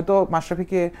আর কি। হয়তো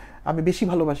মাশরাফিকে আমি বেশি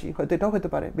ভালোবাসি, হয়তো এটাও হতে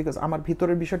পারে, বিকজ আমার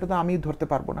ভিতরের বিষয়টা তো আমি ধরতে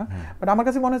পারবো না, বাট আমার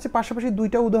কাছে মনে হচ্ছে পাশাপাশি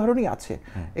দুইটা উদাহরণই আছে।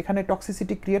 এখানে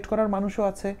টক্সিসিটি ক্রিয়েট করার মানুষও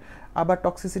আছে, আবার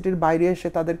টক্সিসিটির বাইরে এসে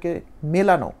তাদেরকে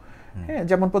মেলানো। হ্যাঁ,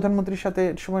 যেমন প্রধানমন্ত্রীর সাথে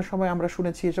সময় সময় আমরা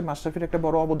শুনেছি এসে মাশরাফির একটা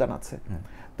বড় অবদান আছে।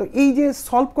 তো এই যে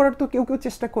সলভ করার তো কেউ কেউ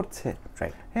চেষ্টা করছে,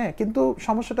 হ্যাঁ, কিন্তু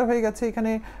সমস্যাটা হয়ে গেছে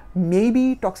এখানে মেবি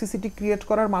টক্সিসিটি ক্রিয়েট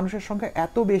করার মানুষের সংখ্যা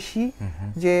এত বেশি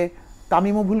যে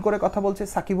তামিমও ভুল করে কথা বলছে,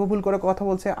 সাকিবও ভুল করে কথা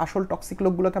বলছে, আসল টক্সিক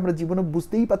লোকগুলোকে আমরা জীবনে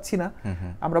বুঝতেই পাচ্ছি না।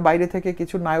 আমরা বাইরে থেকে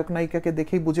কিছু নায়ক নায়িকাকে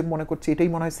দেখেই বুঝে মনে করছি এটাই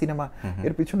মনে হয় সিনেমা,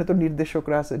 এর পিছনে তো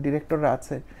নির্দেশকরা আছে, ডিরেক্টররা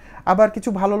আছে, আবার কিছু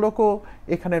ভালো লোকও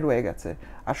এখানে রয়ে গেছে।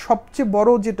 আর সবচেয়ে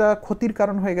বড় যেটা ক্ষতির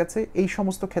কারণ হয়ে গেছে এই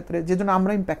সমস্ত ক্ষেত্রে, যে জন্য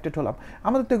আমরা ইম্প্যাক্টেড হলাম,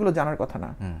 আমাদের তো এগুলো জানার কথা না,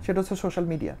 সেটা হচ্ছে সোশ্যাল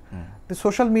মিডিয়া। তো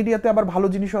সোশ্যাল মিডিয়াতে আবার ভালো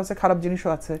জিনিসও আছে, খারাপ জিনিসও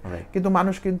আছে, কিন্তু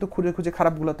মানুষ কিন্তু খুঁজে খুঁজে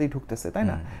খারাপগুলোতেই ঢুকতেছে, তাই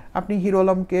না? আপনি হিরো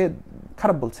আলমকে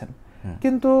খারাপ বলছেন,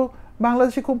 কিন্তু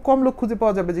বাংলাদেশে খুব কম লোক খুঁজে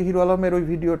পাওয়া যাবে যে হিরো আলমের ওই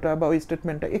ভিডিওটা বা ওই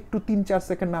স্টেটমেন্টটা একটু 3-4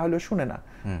 সেকেন্ড না হলেও শুনে না,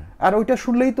 আর ওইটা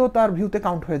শুনলেই তো তার ভিউতে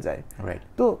কাউন্ট হয়ে যায়।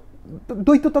 তো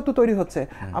দ্বৈততা তো তৈরি হচ্ছে।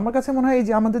 আমার কাছে মনে হয় এই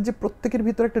যে আমাদের যে প্রত্যেকের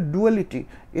ভিতরে একটা ডুয়ালিটি,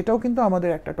 এটাও কিন্তু আমাদের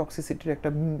একটা টক্সিসিটির একটা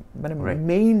মানে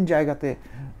মেইন জায়গাতে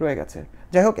রয়ে গেছে।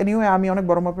 যাই হোক, এনিওয়ে আমি অনেক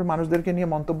বড় মাপের মানুষদেরকে নিয়ে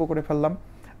মন্তব্য করে ফেললাম,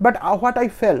 বাট হোয়াট আই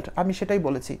ফেল্ট আমি সেটাই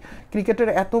বলেছি, ক্রিকেটের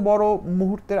এত বড়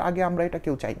মুহূর্তের আগে আমরা এটা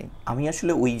কেউ চাইনি। আমি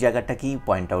আসলে ওই জায়গাটাকেই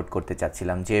পয়েন্ট আউট করতে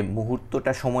চাচ্ছিলাম যে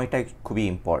মুহূর্তটা, সময়টা খুবই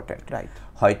ইম্পর্ট্যান্ট। রাইট।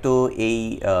 হয়তো এই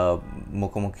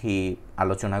মুখোমুখি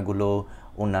আলোচনাগুলো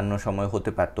অন্যান্য সময়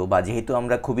হতে পারতো, বা যেহেতু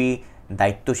আমরা খুবই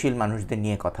দায়িত্বশীল মানুষদের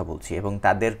নিয়ে কথা বলছি এবং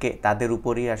তাদের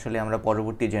উপরই আসলে আমরা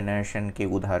পরবর্তী জেনারেশনকে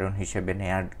উদাহরণ হিসেবে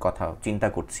নেয়ার কথা চিন্তা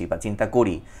করছি বা চিন্তা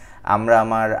করি।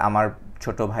 আমার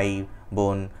ছোট ভাই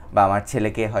বোন বা আমার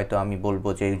ছেলেকে হয়তো আমি বলবো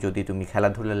যে যদি তুমি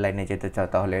খেলাধুলার লাইনে যেতে চাও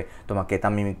তাহলে তোমাকে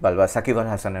তামিম ইকবাল বা সাকিব আল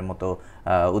হাসানের মতো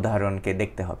উদাহরণকে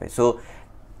দেখতে হবে। সো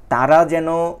তারা যেন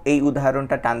এই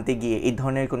উদাহরণটা টানতে গিয়ে এই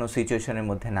ধরনের কোনো সিচুয়েশনের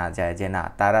মধ্যে না যায় যে না,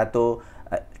 তারা তো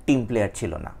টিম প্লেয়ার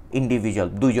ছিল না, ইন্ডিভিজুয়াল।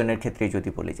 দুইজনের ক্ষেত্রেই যদি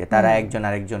বলি যে তারা একজন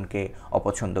আরেকজনকে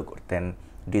অপছন্দ করতেন,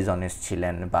 ডিসঅনেস্ট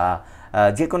ছিলেন, বা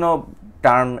যে কোনো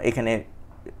টার্ম এখানে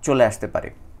চলে আসতে পারে।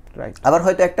 আবার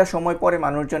হয়তো একটা সময় পরে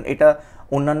মানুষজন এটা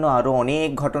অন্যান্য আরো অনেক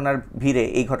ঘটনার ভিড়ে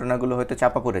এই ঘটনাগুলো হয়তো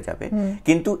চাপা পড়ে যাবে,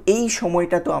 কিন্তু এই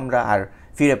সময়টা তো আমরা আর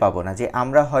ফিরে পাবো না। যে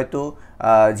আমরা হয়তো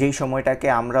যেই সময়টাকে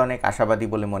আমরা অনেক আশাবাদী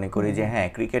বলে মনে করি যে হ্যাঁ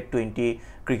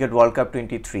ক্রিকেট ওয়ার্ল্ড কাপ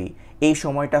 23, এই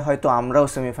সময়টা হয়তো আমরাও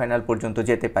সেমিফাইনাল পর্যন্ত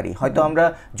যেতে পারি, হয়তো আমরা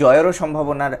জয়েরও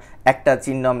সম্ভাবনার একটা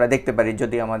চিহ্ন আমরা দেখতে পারি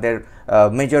যদি আমাদের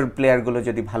মেজর প্লেয়ারগুলো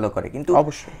যদি ভালো করে। কিন্তু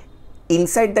অবশ্যই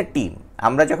ইনসাইড দ্য টিম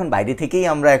আমরা যখন বাইরে থেকেই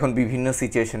আমরা এখন বিভিন্ন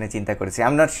সিচুয়েশনে চিন্তা করেছি, আই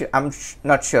এম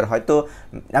নট শিওর, হয়তো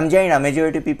আমি জানি না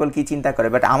মেজরিটি পিপল কি চিন্তা করে,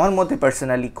 বাট আমার মধ্যে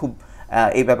পার্সোনালি খুব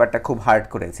এই ব্যাপারটা খুব হার্ট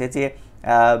করেছে যে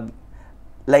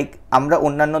লাইক আমরা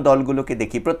অন্যান্য দলগুলোকে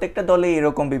দেখি, প্রত্যেকটা দলে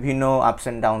এরকম বিভিন্ন আপস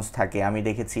অ্যান্ড ডাউনস থাকে। আমি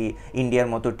দেখেছি ইন্ডিয়ার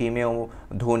মতো টিমেও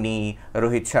ধোনি,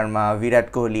 রোহিত শর্মা, বিরাট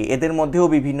কোহলি, এদের মধ্যেও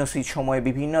বিভিন্ন সময়ে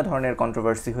বিভিন্ন ধরনের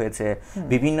কন্ট্রোভার্সি হয়েছে,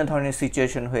 বিভিন্ন ধরনের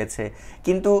সিচুয়েশন হয়েছে,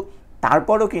 কিন্তু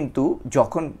তারপরও কিন্তু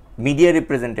যখন মিডিয়া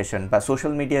রিপ্রেজেন্টেশন বা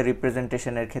সোশ্যাল মিডিয়া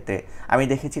রিপ্রেজেন্টেশনের ক্ষেত্রে আমি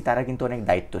দেখেছি তারা কিন্তু অনেক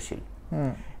দায়িত্বশীল।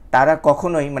 তারা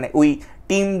কখনোই মানে ওই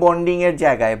টিম বন্ডিংয়ের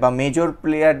জায়গায় বা মেজর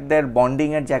প্লেয়ারদের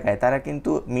বন্ডিংয়ের জায়গায় তারা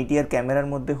কিন্তু মিডিয়ার ক্যামেরার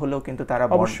মধ্যে হলেও কিন্তু তারা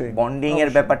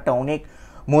বন্ডিংয়ের ব্যাপারটা অনেক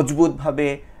মজবুতভাবে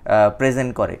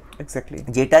প্রেজেন্ট করে,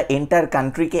 যেটা এন্টার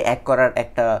কান্ট্রিকে এক করার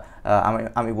একটা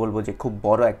আমি বলবো যে খুব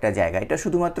বড় একটা জায়গা। এটা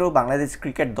শুধুমাত্র বাংলাদেশ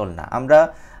ক্রিকেট দল না, আমরা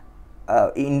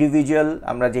ইন্ডিভিজুয়াল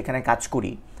আমরা যেখানে কাজ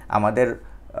করি আমাদের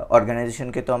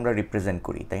অর্গানাইজেশনকে তো আমরা রিপ্রেজেন্ট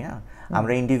করি, তাই না?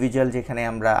 আমরা ইন্ডিভিজুয়াল যেখানে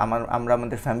আমরা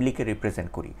আমাদের ফ্যামিলিকে রিপ্রেজেন্ট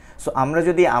করি। সো আমরা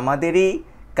যদি আমাদেরই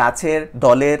কাছের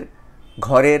দলের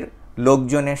ঘরের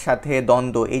লোকজনের সাথে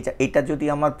দ্বন্দ্ব এটা যদি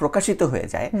আমার প্রকাশিত হয়ে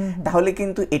যায় তাহলে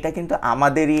কিন্তু এটা কিন্তু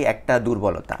আমাদেরই একটা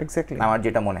দুর্বলতা। আমার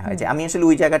যেটা মনে হয় যে আমি আসলে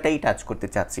ওই জায়গাটাই টাচ করতে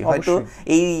চাচ্ছি। হয়তো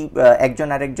এই একজন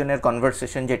আরেকজনের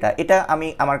কনভারসেশন এটা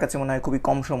আমার কাছে মনে হয় খুবই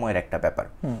কম সময়ের একটা ব্যাপার।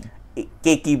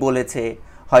 কে কি বলেছে,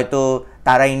 হয়তো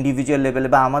তারা ইন্ডিভিজুয়াল লেভেলে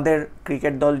বা আমাদের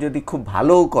ক্রিকেট দল যদি খুব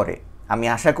ভালোও করে, আমি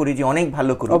আশা করি যে অনেক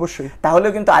ভালো করি, অবশ্যই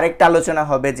তাহলেও কিন্তু আরেকটা আলোচনা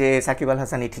হবে যে সাকিব আল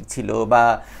হাসানই ঠিক ছিল, বা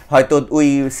হয়তো ওই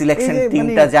সিলেকশন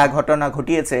টিমটা যা ঘটনা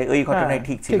ঘটিয়েছে ওই ঘটনাই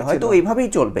ঠিক ছিল, হয়তো এইভাবেই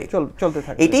চলতে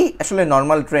থাকে। এটাই আসলে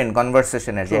নর্মাল ট্রেন্ড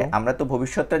কনভারসেশনের, যে আমরা তো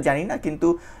ভবিষ্যৎটা জানি না, কিন্তু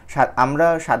আমরা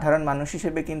সাধারণ মানুষ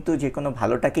হিসেবে কিন্তু যে কোনো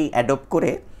ভালোটাকেই অ্যাডপ্ট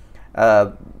করে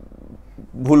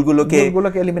ভুলগুলোকে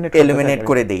এলিমিনেট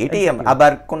করে দেই। এটাই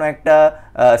আবার কোনো একটা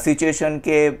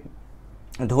সিচুয়েশনকে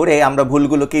ধরে আমরা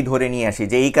ভুলগুলোকেই ধরে নিয়ে আসি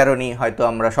যে এই কারণেই হয়তো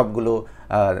আমরা সবগুলো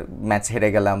ম্যাচ হেরে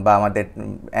গেলাম, বা আমাদের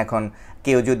এখন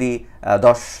কেউ যদি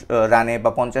 10 রানে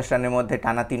বা 50 রানের মধ্যে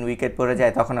টানা 3 উইকেট পড়ে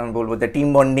যায় তখন আমি বলবো যে টিম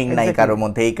বন্ডিং নাই কারোর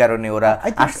মধ্যে, এই কারণে ওরা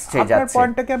আসছে যাচ্ছে। আপনার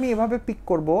পয়েন্টটাকে আমি এভাবে পিক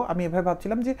করব, আমি এভাবে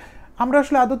ভাবছিলাম যে আমরা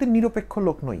আসলে আদতে নিরপেক্ষ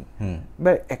লোক নই,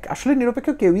 আসলে নিরপেক্ষ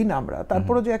কেউই না আমরা।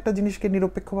 তারপরে যে একটা জিনিসকে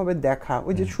নিরপেক্ষভাবে দেখা,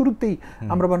 ওই যে শুরুতেই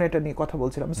আমরা মানে এটা নিয়ে কথা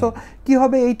বলছিলাম। সো কি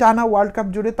হবে, এই টানা ওয়ার্ল্ড কাপ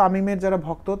জুড়ে তামিমের যারা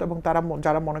ভক্ত এবং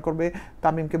যারা মনে করবে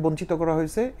তামিমকে বঞ্চিত করা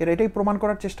হয়েছে, এরা এটাই প্রমাণ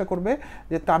করার চেষ্টা করবে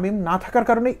যে তামিম না থাকার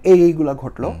কারণে এইগুলা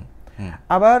ঘটলো।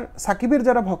 আবার সাকিবের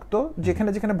যারা ভক্ত, যেখানে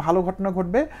যেখানে ভালো ঘটনা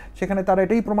ঘটবে সেখানে তারা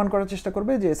এটাই প্রমাণ করার চেষ্টা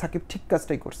করবে যে সাকিব ঠিক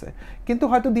কাজটাই করছে, কিন্তু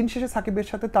হয়তো দিন শেষে সাকিবের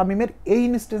সাথে তামিমের এই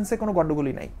ইনস্টেন্সে কোনো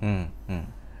গন্ডগোলই নাই,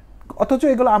 অথচ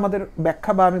এগুলো আমাদের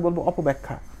ব্যাখ্যা বা আমি বলবো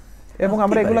অপব্যাখ্যা, এবং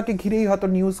আমরা এগুলাকে ঘিরেই হয়তো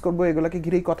নিউজ করবো, এগুলাকে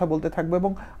ঘিরেই কথা বলতে থাকবো,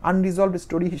 এবং আনরিজলভড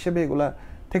স্টোরি হিসেবে এগুলা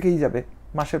থেকেই যাবে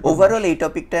মাসের পর মাস। ওভারঅল এই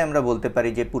টপিকটাই আমরা বলতে পারি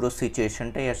যে পুরো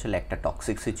সিচুয়েশনটাই আসলে একটা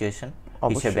টক্সিক সিচুয়েশন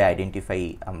হিসেবে আইডেন্টিফাই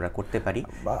আমরা করতে পারি।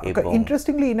 এবং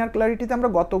ইন্টারেস্টিংলি ইনার ক্ল্যারিটিতে আমরা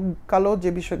গতকালও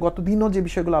যে বিষয়, গত দিনও যে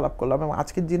বিষয়গুলো আলাপ করলাম এবং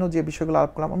আজকের দিনও যে বিষয়গুলো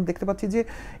আলাপ করলাম, আমরা দেখতে পাচ্ছি যে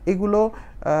এগুলো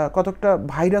কতটা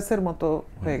ভাইরাসের মতো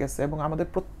হয়ে গেছে, এবং আমাদের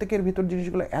প্রত্যেকের ভিতর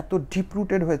জিনিসগুলো এত ডিপ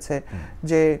রুটেড হয়েছে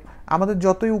যে আমাদের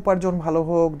যতই উপার্জন ভালো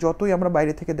হোক, যতই আমরা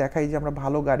বাইরে থেকে দেখাই যে আমরা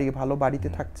ভালো গাড়ি ভালো বাড়িতে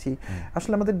থাকছি,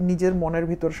 আসলে আমাদের নিজের মনের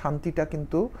ভিতর শান্তিটা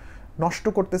কিন্তু নষ্ট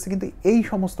করতেছে কিন্তু এই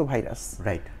সমস্ত ভাইরাস,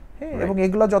 রাইট। এবং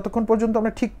এগুলো যতক্ষণ পর্যন্ত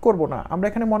আমরা ঠিক করব না, আমরা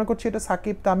এখানে মনে করছি এটা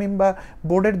সাকিব তামিম বা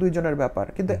বোর্ডের দুইজনের ব্যাপার,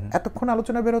 কিন্তু এতক্ষণ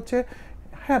আলোচনা বের হচ্ছে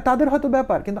হ্যাঁ তাদের হয়তো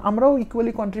ব্যাপার, কিন্তু আমরাও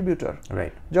ইকুয়ালি কন্ট্রিবিউটর।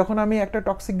 যখন আমি একটা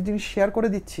টক্সিক জিনিস শেয়ার করে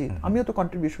দিচ্ছি, আমিও তো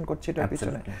কন্ট্রিবিউশন করছি এটার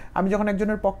পিছনে। আমি যখন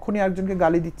একজনের পক্ষ নিয়ে আরেকজনকে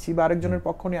গালি দিচ্ছি বা আরেকজনের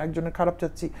পক্ষ নিয়ে আরেকজনের খারাপ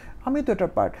চাচ্ছি, আমিও তো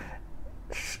এটার পার্ট।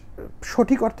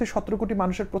 সঠিক অর্থে 17 কোটি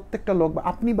মানুষের প্রত্যেকটা লোক বা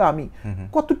আপনি বা আমি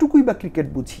কতটুকুই বা ক্রিকেট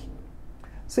বুঝি,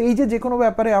 সো এই যে কোনো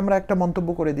ব্যাপারে আমরা একটা মন্তব্য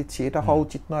করে দিচ্ছি এটা হওয়া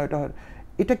উচিত নয়,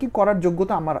 এটা কি করার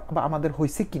যোগ্যতা আমার বা আমাদের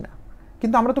হয়েছে কিনা,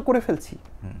 কিন্তু আমরা তো করে ফেলছি।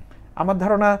 আমার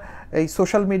ধারণা এই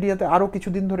সোশ্যাল মিডিয়াতে আরো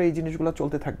কিছুদিন ধরে এই জিনিসগুলো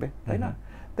চলতে থাকবে, তাই না?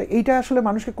 তো এইটা আসলে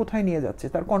মানুষকে কোথায় নিয়ে যাচ্ছে,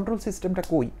 তার কন্ট্রোল সিস্টেমটা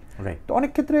কই? তো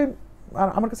অনেক ক্ষেত্রে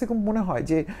আমার কাছে খুব মনে হয়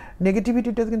যে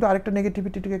নেগেটিভিটিটা কিন্তু আরেকটা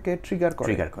নেগেটিভিটিকে ট্রিগার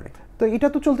করে, তো এটা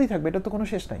তো চলতেই থাকবে, এটা তো কোনো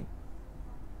শেষ নাই।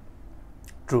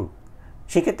 ট্রু।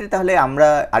 সেক্ষেত্রে তাহলে আমরা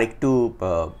আরেকটু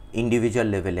ইন্ডিভিজুয়াল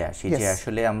লেভেলে আসি, যে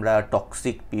আসলে আমরা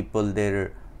টক্সিক পিপলদের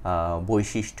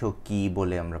বৈশিষ্ট্য কি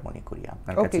বলে আমরা মনে করি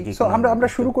আপনার কাছে কি? সো আমরা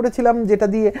শুরু করেছিলাম যেটা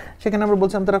দিয়ে, সেখানে আমরা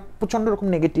বলছিলাম তারা প্রচন্ড রকম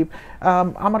নেগেটিভ।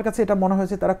 আমার কাছে এটা মনে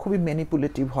হয়েছে তারা খুবই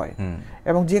ম্যানিপুলেটিভ হয়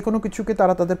এবং যে কোনো কিছুকে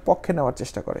তারা তাদের পক্ষে নেওয়ার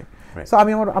চেষ্টা করে। সো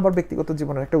আমি আমার ব্যক্তিগত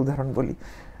জীবনের একটা উদাহরণ বলি,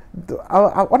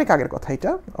 অনেক আগের কথা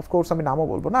এটা, অফকোর্স আমি নামও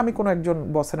বলবো না, আমি কোনো একজন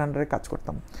বসের আন্ডারে কাজ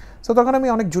করতাম। সো তখন আমি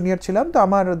অনেক জুনিয়র ছিলাম, তো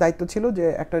আমার দায়িত্ব ছিল যে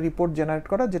একটা রিপোর্ট জেনারেট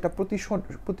করা যেটা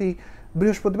প্রতি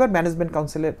বৃহস্পতিবার ম্যানেজমেন্ট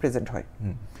কাউন্সিলে প্রেজেন্ট হয়।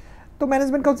 তো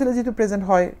ম্যানেজমেন্ট কাউন্সিলে যেহেতু প্রেজেন্ট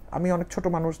হয়, আমি অনেক ছোট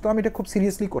মানুষ, তো আমি এটা খুব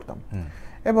সিরিয়াসলি করতাম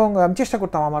এবং চেষ্টা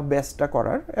করতাম আমার বেস্টটা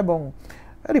করার এবং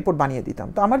রিপোর্ট বানিয়ে দিতাম।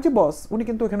 তো আমার যে বস, উনি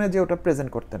কিন্তু ওখানে যে ওটা প্রেজেন্ট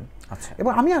করতেন,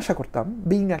 এবং আমি আশা করতাম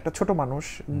বিইং একটা ছোট মানুষ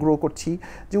গ্রো করছি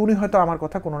যে উনি হয়তো আমার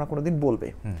কথা কোনো না কোনো দিন বলবে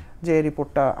যে এই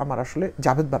রিপোর্টটা আমার আসলে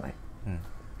জাভেদ বানায়।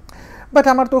 বাট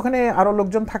আমার তো ওখানে আরো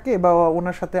লোকজন থাকে বা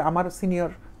ওনার সাথে আমার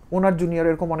সিনিয়র, ওনার জুনিয়র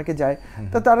এরকম অনেকে যায়,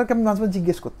 তো তাদেরকে আমি মাঝে মাঝে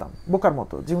জিজ্ঞেস করতাম বোকার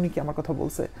মতো যে উনি কি আমার কথা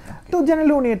বলছে। তো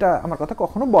জেনারেলি উনি এটা আমার কথা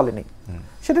কখনো বলেনি,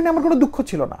 সেটা নিয়ে আমার কোনো দুঃখ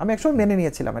ছিল না, আমি একসময় মেনে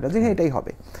নিয়েছিলাম এটা যে হ্যাঁ এটাই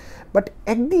হবে। বাট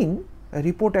একদিন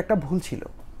রিপোর্ট একটা ভুল ছিল,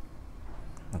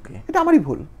 এটা আমারই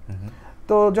ভুল।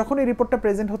 তো যখন এই রিপোর্টটা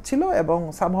প্রেজেন্ট হচ্ছিল এবং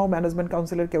সামহাও ম্যানেজমেন্ট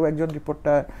কাউন্সিলের কেউ একজন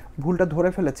ভুলটা ধরে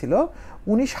ফেলেছিল,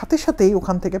 উনি সাথে সাথেই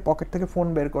ওখান থেকে পকেট থেকে ফোন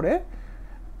বের করে,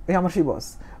 আমার সেই বস,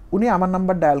 উনি আমার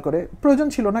নাম্বার ডায়াল করে, প্রয়োজন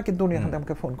ছিল না কিন্তু উনি এখান থেকে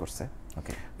আমাকে ফোন করছে,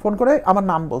 ফোন করে আমার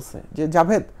নাম বলছে যে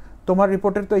জাভেদ তোমার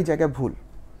রিপোর্টের তো এই জায়গায় ভুল।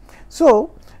 সো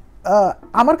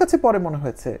আমার কাছে পরে মনে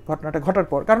হয়েছে ঘটনাটা ঘটার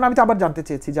পর, কারণ আমি তো আবার জানতে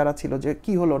চেয়েছি যারা ছিল যে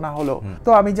কি হলো না হলো, তো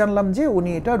আমি জানলাম যে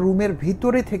উনি এটা রুমের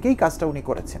ভিতরে থেকেই কাজটা উনি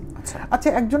করেছেন। আচ্ছা,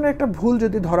 একজনের একটা ভুল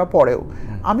যদি ধরা পড়েও,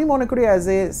 আমি মনে করি অ্যাজ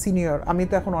এ সিনিয়র, আমি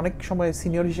তো এখন অনেক সময়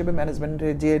সিনিয়র হিসেবে ম্যানেজমেন্টে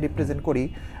যে রিপ্রেজেন্ট করি,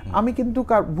 আমি কিন্তু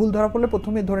ভুল ধরা পড়লে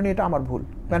প্রথমে ধরে নিই এটা আমার ভুল,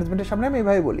 ম্যানেজমেন্টের সামনে আমি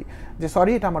এভাবে বলি যে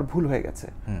সরি এটা আমার ভুল হয়ে গেছে,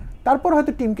 তারপর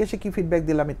হয়তো টিমকে এসে কি ফিডব্যাক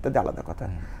দিলাম ইত্যাদি আলাদা কথা।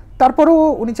 তারপরেও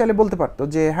উনি চাইলে বলতে পারতো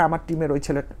যে হ্যাঁ আমার টিমের ওই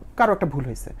ছেলে কারো একটা ভুল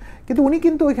হয়েছে, কিন্তু উনি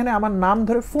কিন্তু ওইখানে আমার নাম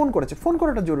ধরে ফোন করেছে, ফোন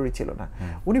করাটা জরুরি ছিল না,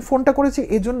 উনি ফোনটা করেছে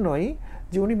এজন্যই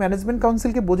যে উনি ম্যানেজমেন্ট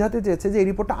কাউন্সিলকে বোঝাতে চেয়েছে যে এই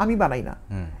রিপোর্টটা আমি বানাই না,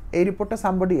 এই রিপোর্টটা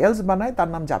সামবডি এলস বানায়, তার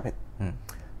নাম জাভেদ।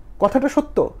 কথাটা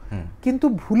সত্য, কিন্তু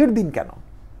ভুলের দিন কেন?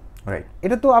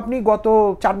 এটা তো আপনি গত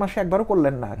 4 মাসে একবারও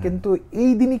করলেন না, কিন্তু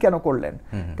এই দিনই কেন করলেন?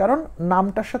 কারণ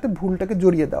নামটার সাথে ভুলটাকে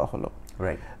জড়িয়ে দেওয়া হলো।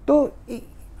 তো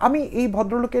আমি এই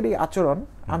ভদ্রলোকের এই আচরণ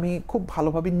আমি খুব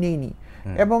ভালোভাবে নেইনি,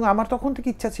 এবং আমার তখন থেকে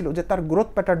ইচ্ছা ছিল যে তার গ্রোথ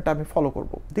প্যাটার্নটা আমি ফলো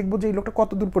করব, দেখবো যে এই লোকটা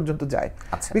কত দূর পর্যন্ত যায়,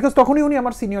 বিকজ তখনই উনি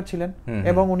আমার সিনিয়র ছিলেন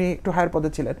এবং উনি একটু হায়ার পদে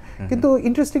ছিলেন। কিন্তু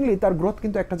ইন্টারেস্টিংলি তার গ্রোথ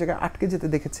কিন্তু একটা জায়গায় আটকে যেতে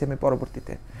দেখেছি আমি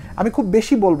পরবর্তীতে। আমি খুব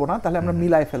বেশি বলবো না, তাহলে আমরা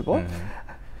মিলাই ফেলবো।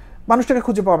 মানুষটাকে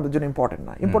খুঁজে পাওয়া আমাদের জন্য ইম্পর্টেন্ট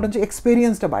না, ইম্পর্টেন্ট যে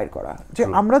এক্সপেরিয়েন্সটা বাইর করা, যে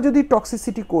আমরা যদি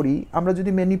টক্সিসিটি করি, আমরা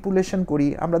যদি ম্যানিপুলেশন করি,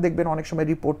 আমরা দেখবেন অনেক সময়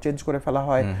রিপোর্ট চেঞ্জ করে ফেলা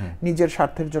হয় নিজের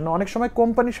স্বার্থের জন্য, অনেক সময়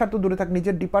কোম্পানির স্বার্থ দূরে থাক,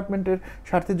 নিজের ডিপার্টমেন্টের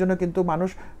স্বার্থের জন্য কিন্তু মানুষ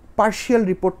পার্শিয়াল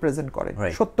রিপোর্ট প্রেজেন্ট করে,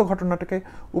 সত্য ঘটনাটাকে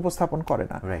উপস্থাপন করে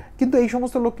না। কিন্তু এই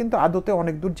সমস্ত লোক কিন্তু আদতে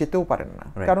অনেক দূর যেতেও পারেন না,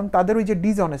 কারণ তাদের ওই যে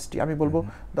ডিসঅনেস্টি, আমি বলবো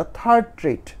the third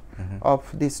trait of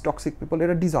this toxic people,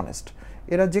 এরা ডিসঅনেস্ট।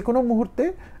 এরা যে কোনো মুহূর্তে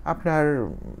আপনার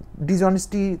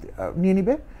ডিসঅনেস্টি নিয়ে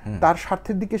নিবে, তার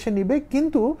স্বার্থের দিকে সে নিবে,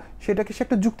 কিন্তু সেটাকে সে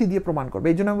একটা যুক্তি দিয়ে প্রমাণ করবে।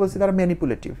 এই জন্য আমি বলছি তারা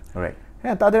ম্যানিপুলেটিভ।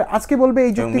 হ্যাঁ, তাদের আজকে বলবে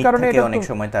এই যুক্তির কারণে এটা অনেক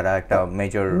সময় তারা একটা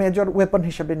মেজর ওয়েপন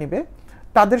হিসেবে নিবে।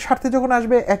 তাদের স্বার্থে যখন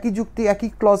আসবে একই যুক্তি একই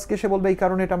ক্লজকে সে বলবে এই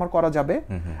কারণে এটা আমার করা যাবে,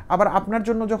 আবার আপনার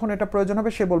জন্য যখন এটা প্রয়োজন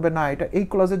হবে সে বলবে না, এটা এই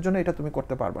ক্লজের জন্য এটা তুমি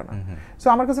করতে পারবে না। সো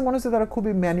আমার কাছে মনে হচ্ছে তারা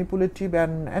খুবই manipulative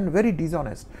and very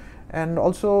dishonest. And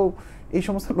also এই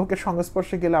সমস্ত লোকের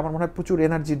সংস্পর্শে গেলে আমার মনে হয় প্রচুর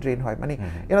এনার্জি ড্রেন হয়, মানে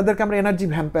এনাদেরকে আমরা এনার্জি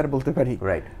ভ্যাম্পায়ার বলতে পারি।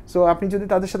 সো আপনি যদি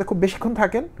তাদের সাথে খুব বেশিক্ষণ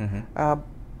থাকেন,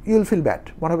 ইউ উইল ফিল ব্যাড,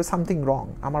 মনে হবে সামথিং রং,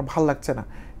 আমার ভাল লাগছে না,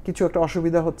 কিছু একটা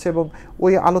অসুবিধা হচ্ছে, এবং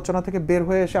ওই আলোচনা থেকে বের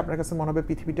হয়ে এসে আপনার কাছে মনে হবে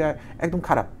পৃথিবীটা একদম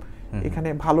খারাপ, এখানে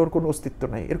ভালোর কোনো অস্তিত্ব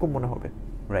নেই, এরকম মনে হবে।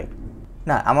 রাইট।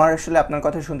 না, আমার আসলে আপনার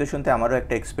কথা শুনতে শুনতে আমারও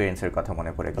একটা এক্সপিরিয়েন্সের কথা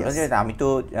মনে পড়ে গেল, যে আমি তো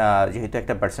যেহেতু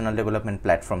একটা পার্সোনাল ডেভেলপমেন্ট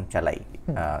প্ল্যাটফর্ম চালাই,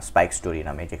 স্পাইক স্টোরি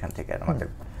নামে, যেখান থেকে আমাদের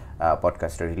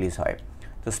পডকাস্টটা রিলিজ হয়।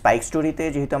 তো স্পাইক স্টোরিতে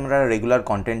যেহেতু আমরা রেগুলার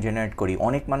কন্টেন্ট জেনারেট করি,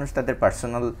 অনেক মানুষ তাদের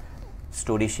পার্সোনাল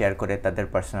স্টোরি শেয়ার করে, তাদের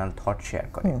পার্সোনাল থট শেয়ার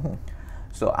করে।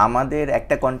 সো আমাদের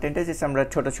একটা কন্টেন্টে যে আমরা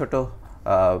ছোট ছোট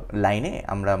লাইনে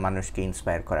আমরা মানুষকে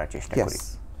ইন্সপায়ার করার চেষ্টা করি।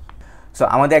 সো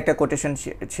আমাদের একটা কোটেশন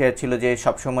শেয়ার ছিল যে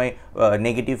সবসময়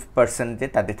নেগেটিভ পার্সন যে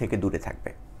তাদের থেকে দূরে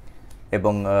থাকবে,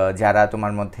 এবং যারা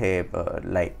তোমার মধ্যে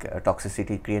লাইক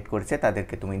টক্সিসিটি ক্রিয়েট করেছে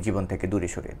তাদেরকে তুমি জীবন থেকে দূরে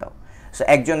সরিয়ে দাও। সো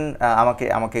একজন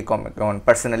আমাকে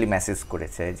পার্সোনালি মেসেজ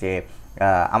করেছে যে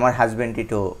আমার হাজব্যান্ডই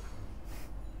তো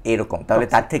এরকম, তাহলে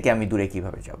তার থেকে আমি দূরে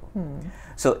কিভাবে যাব?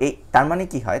 সো এই তার মানে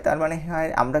কি হয়? তার মানে হয়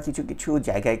আমরা কিছু কিছু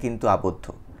জায়গায় কিন্তু আবদ্ধ।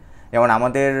 যেমন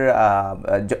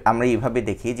আমরা এইভাবে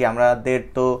দেখি যে আমাদের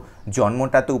তো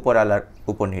জন্মটা তো উপরওয়ালার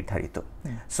উপর নির্ধারিত।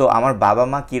 সো আমার বাবা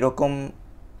মা কীরকম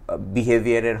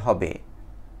বিহেভিয়ারের হবে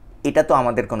এটা তো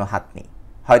আমাদের কোনো হাত নেই।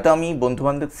 হয়তো আমি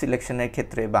বন্ধুবান্ধব সিলেকশনের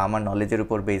ক্ষেত্রে বা আমার নলেজের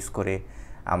উপর বেস করে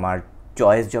আমার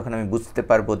চয়েস যখন আমি বুঝতে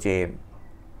পারবো যে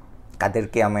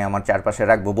কাদেরকে আমি আমার চারপাশে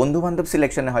রাখবো, বন্ধুবান্ধব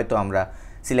সিলেকশনে হয়তো আমরা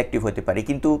সিলেক্টিভ হতে পারি,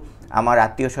 কিন্তু আমার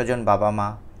আত্মীয় স্বজন, বাবা মা,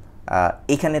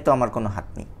 এখানে তো আমার কোনো হাত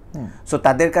নেই। সো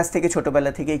তাদের কাছ থেকে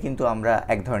ছোটবেলা থেকেই কিন্তু আমরা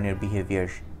এক ধরনের বিহেভিয়ার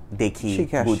দেখি,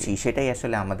 বুঝি, সেটাই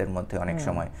আসলে আমাদের মধ্যে অনেক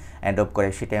সময় অ্যাডপ্ট করে,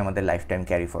 সেটাই আমাদের লাইফ টাইম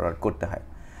ক্যারি ফরওয়ার্ড করতে হয়।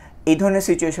 এই ধরনের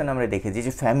সিচুয়েশন আমরা দেখেছি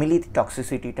যে ফ্যামিলি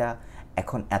টক্সিসিটিটা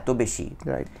এখন এত বেশি,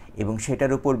 এবং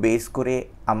সেটার উপর বেস করে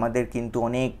আমাদের কিন্তু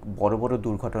অনেক বড় বড়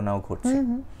দুর্ঘটনাও ঘটছে।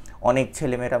 অনেক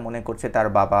ছেলেমেয়েরা মনে করছে তার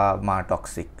বাবা মা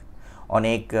টক্সিক,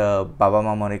 অনেক বাবা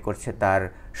মা মনে করছে তার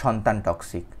সন্তান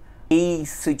টক্সিক। এই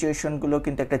সিচুয়েশনগুলো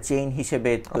কিন্তু একটা চেইন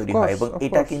হিসেবে তৈরি হয়, এবং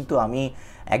এটা কিন্তু আমি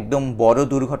একদম বড়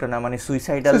দুর্ঘটনা, মানে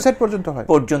সুইসাইড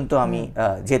পর্যন্ত আমি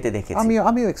যেতে দেখেছি,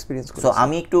 আমিও এক্সপেরিয়েন্স করেছি। সো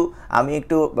আমি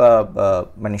একটু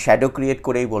মানে শ্যাডো ক্রিয়েট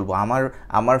করেই বলবো,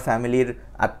 আমার ফ্যামিলির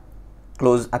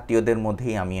ক্লোজ আত্মীয়দের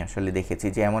মধ্যেই আমি আসলে দেখেছি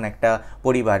যে এমন একটা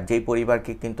পরিবার, যেই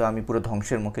পরিবারকে কিন্তু আমি পুরো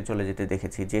ধ্বংসের মুখে চলে যেতে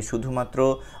দেখেছি, যে শুধুমাত্র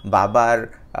বাবার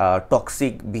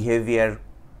টক্সিক বিহেভিয়ার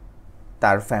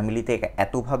তার ফ্যামিলিতে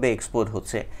এতভাবে এক্সপোজ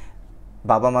হচ্ছে,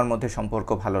 বাবা মার মধ্যে সম্পর্ক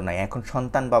ভালো নাই, এখন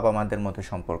সন্তান বাবা মাদের মধ্যে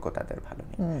সম্পর্ক তাদের ভালো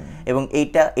নেই, এবং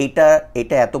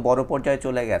এইটা এত বড় পর্যায়ে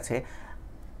চলে গেছে,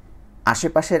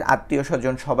 আশেপাশের আত্মীয়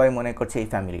স্বজন সবাই মনে করছে এই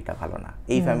ফ্যামিলিটা ভালো না,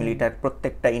 এই ফ্যামিলিটার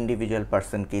প্রত্যেকটা ইন্ডিভিজুয়াল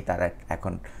পার্সনকেই তারা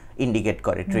এখন ইন্ডিকেট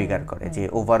করে, ট্রিগার করে যে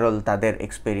ওভারঅল তাদের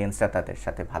এক্সপেরিয়েন্সটা তাদের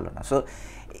সাথে ভালো না। সো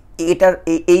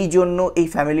এই জন্য এই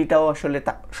ফ্যামিলিটাও আসলে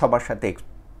সবার সাথে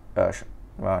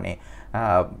মানে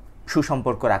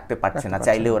সুসম্পর্ক রাখতে পারছে না,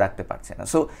 চাইলেও রাখতে পারছে না।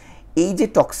 সো এই যে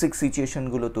টক্সিক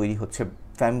সিচুয়েশনগুলো তৈরি হচ্ছে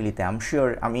ফ্যামিলিতে,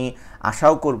 আমি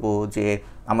আশাও করব যে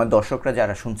আমার দর্শকরা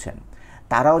যারা শুনছেন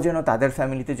তারাও যেন তাদের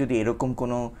ফ্যামিলিতে যদি এরকম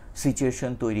কোনো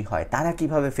সিচুয়েশন তৈরি হয় তারা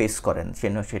কিভাবে ফেস করেন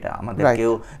সেটা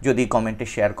আমাদেরকেও যদি কমেন্টে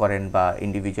শেয়ার করেন বা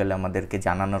ইন্ডিভিজুয়ালি আমাদেরকে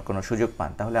জানানোর কোনো সুযোগ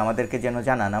পান, তাহলে আমাদেরকে যেন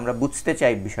জানান। আমরা বুঝতে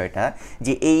চাই বিষয়টা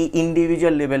যে এই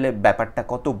ইন্ডিভিজুয়াল লেভেলে ব্যাপারটা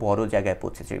কত বড় জায়গায়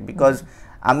পৌঁছেছে। বিকজ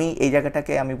আমি এই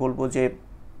জায়গাটাকে আমি বলবো যে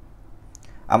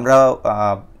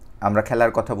আমরা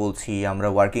খেলার কথা বলছি, আমরা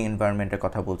ওয়ার্কিং এনভায়রনমেন্টের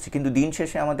কথা বলছি, কিন্তু দিন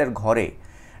শেষে আমাদের ঘরে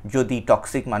যদি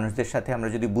টক্সিক মানুষদের সাথে আমরা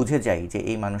যদি বুঝে যাই যে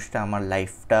এই মানুষটা আমার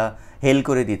লাইফটা হেল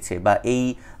করে দিচ্ছে, বা এই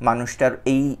মানুষটার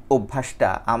এই অভ্যাসটা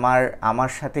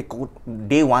আমার সাথে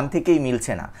ডে 1 থেকেই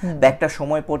মিলছে না, বা একটা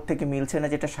সময় পর থেকে মিলছে না,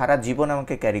 যেটা সারা জীবন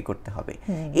আমাকে ক্যারি করতে হবে,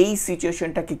 এই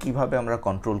সিচুয়েশনটাকে কিভাবে আমরা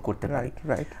কন্ট্রোল করতে পারি।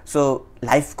 সো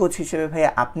লাইফ কোচ হিসেবে ভাই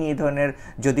আপনি এই ধরনের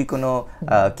যদি কোনো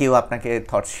কেউ আপনাকে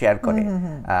থটস শেয়ার করে,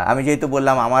 আমি যেহেতু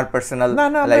বললাম আমার পার্সোনাল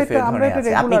লাইফে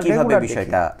আপনি কিভাবে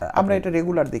বিষয়টা, আমরা এটা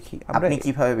রেগুলার দেখি, আপনি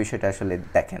কিভাবে বিষয়টা আসলে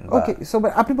দেখেন? ওকে, সো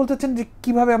আপনি বলতে চাচ্ছেন যে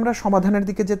কিভাবে আমরা সমাধানের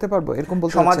দিকে যেতে পারবো, এরকম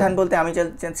বলতে? সমাধান বলতে আমি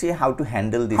চাচ্ছি how to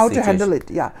handle this situation, how to handle it,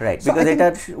 yeah, right, because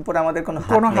এটার উপর আমাদের কোনো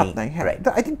হাত নেই। রাইট,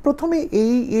 আই থিংক প্রথমে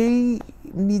এই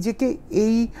নিজেকে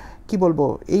এই কি বলবো,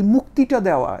 এই মুক্তিটা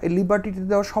দেওয়া, এই লিবার্টিটা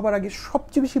দেওয়া সবার আগে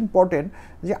সবচেয়ে বেশি ইম্পর্টেন্ট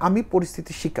যে আমি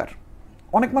পরিস্থিতির শিকার।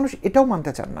 অনেক মানুষ এটাও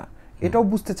মানতে চান না, এটাও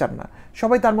বুঝতে চান না,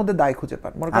 সবাই তার মধ্যে দায় খুঁজে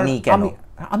পান।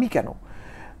 আমি কেন,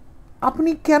 আপনি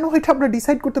কেন, এটা আমরা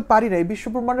ডিসাইড করতে পারি না। এই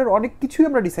বিশ্বব্রহ্মাণ্ডের অনেক কিছুই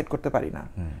আমরা ডিসাইড করতে পারি না।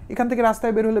 এখান থেকে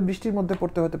রাস্তায় বের হলে বৃষ্টির মধ্যে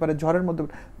পড়তে হতে পারে, ঝড়ের মধ্যে,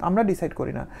 আমরা ডিসাইড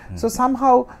করি না। সো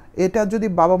সামহাউ এটা যদি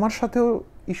বাবা মার সাথেও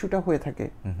ইস্যুটা হয়ে থাকে,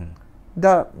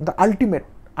 দ্য আলটিমেট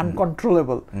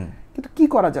আনকন্ট্রোলেবল, কিন্তু কি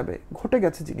করা যাবে, ঘটে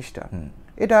গেছে জিনিসটা।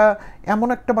 এটা এমন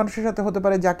একটা মানুষের সাথে হতে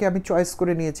পারে যাকে আমি চয়েস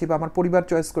করে নিয়েছি বা আমার পরিবার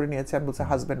চয়েস করে নিয়েছে, আমি বলছি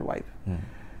হাজব্যান্ড ওয়াইফ।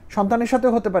 সন্তানের সাথে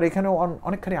হতে পারে, এখানে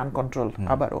অনেকখানি আনকন্ট্রোল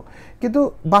আবারও। কিন্তু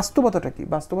বাস্তবতাটা কি?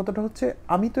 বাস্তবতাটা হচ্ছে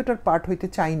আমি তো এটার পার্ট হইতে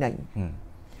চাই নাই।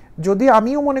 যদি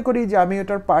আমিও মনে করি যে আমি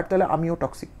এটার পার্ট, তাহলে আমিও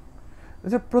টক্সিক।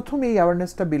 প্রথম এই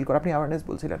অ্যাওয়ারনেসটা বিল্ড করা, আপনি অ্যাওয়ারনেস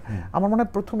বলছিলেন, আমার মনে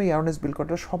হয় প্রথম এই অ্যাওয়ারনেস বিল্ড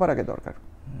করাটা সবার আগে দরকার।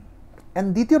 অ্যান্ড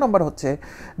দ্বিতীয় নম্বর হচ্ছে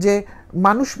যে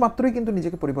মানুষ মাত্রই কিন্তু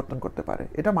নিজেকে পরিবর্তন করতে পারে।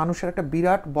 এটা মানুষের একটা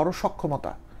বিরাট বড়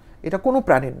সক্ষমতা, এটা কোনো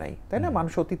প্রাণীর নাই, তাই না?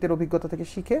 মানুষ অতীতের অভিজ্ঞতা থেকে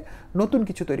শিখে নতুন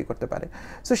কিছু তৈরি করতে পারে।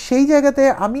 সো সেই জায়গাতে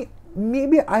আমি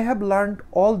maybe I have learned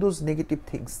all those negative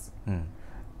things,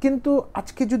 কিন্তু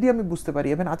আজকে যদি আমি বুঝতে পারি,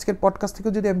 এবং আজকের পডকাস্ট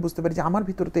থেকেও যদি আমি বুঝতে পারি যে আমার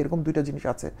ভিতরে তো এরকম দুইটা জিনিস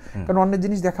আছে, কারণ অন্যের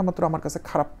জিনিস দেখা মাত্র আমার কাছে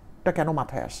খারাপটা কেন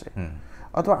মাথায় আসে,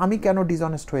 অথবা আমি কেন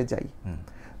ডিসঅনেস্ট হয়ে যাই,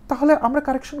 তাহলে আমরা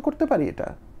কারেকশন করতে পারি এটা।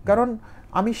 কারণ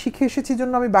আমি শিখে এসেছি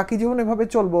জন্য আমি বাকি জীবন এভাবে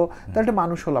চলবো, তাহলে এটা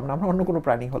মানুষ হলাম না, আমরা অন্য কোনো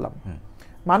প্রাণী হলাম।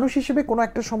 মানুষ হিসেবে কোনো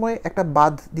একটা সময় একটা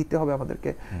বাঁধ দিতে হবে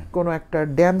আমাদেরকে, কোনো একটা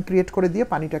ড্যাম ক্রিয়েট করে দিয়ে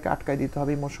পানিটাকে আটকায় দিতে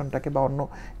হবে, ইমোশনটাকে বা অন্য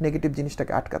নেগেটিভ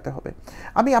জিনিসটাকে আটকাতে হবে।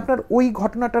 আমি আপনার ওই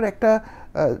ঘটনাটার একটা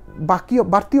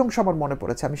বাড়তি অংশ আমার মনে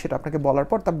পড়েছে, আমি সেটা আপনাকে বলার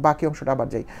পর তার বাকি অংশটা আবার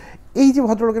যাই। এই যে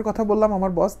ভদ্রলোকের কথা বললাম,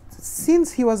 আমার বস, since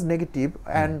he was negative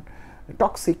and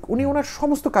toxic, উনি ওনার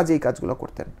সমস্ত কাজে এই কাজগুলো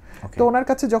করতেন। তো ওনার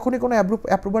কাছে যখনই কোনো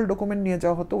অ্যাপ্রুভাল ডকুমেন্ট নিয়ে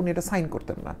যাওয়া হতো, উনি এটা সাইন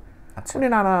করতেন না। উনি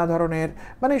নানা ধরনের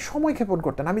মানে সময় ক্ষেপণ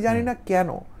করতেন, আমি জানি না কেন,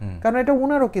 কারণ এটা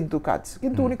ওনারও কিন্তু কাজ,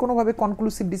 কিন্তু উনি কোনোভাবে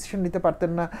কনক্লুসিভ ডিসিশন নিতে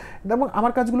পারতেন না, এবং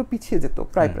আমার কাজগুলো পিছিয়ে যেত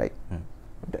প্রায়।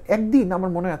 একদিন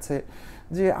আমার মনে আছে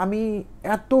যে আমি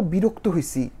এত বিরক্ত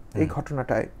হয়েছি এই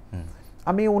ঘটনাটায়,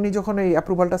 উনি যখন এই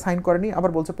অ্যাপ্রুভালটা সাইন করেনি,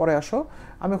 আবার বলছে পরে আসো,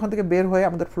 আমি ওখান থেকে বের হয়ে,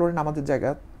 আমাদের ফ্লোরে নামাজের জায়গা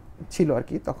ছিল আর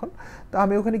কি তখন, তো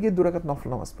আমি ওখানে গিয়ে 2 রাকাত নফল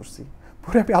নামাজ পড়ছি।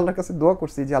 পরে আমি আল্লাহর কাছে দোয়া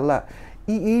করছি যে আল্লাহ,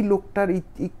 এই লোকটার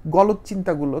এই গলত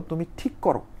চিন্তাগুলো তুমি ঠিক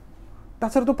করো,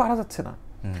 তাছাড়া তো পারা যাচ্ছে না।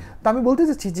 তা আমি বলতে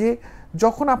চাচ্ছি যে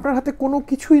যখন আপনার হাতে কোনো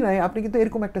কিছুই নাই, আপনি কিন্তু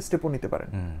এরকম একটা স্টেপও নিতে পারেন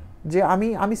যে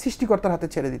আমি সৃষ্টিকর্তার হাতে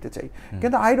ছেড়ে দিতে চাই,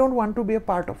 কিন্তু I don't want to B A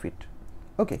part of it.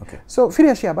 Okay, so ফিরে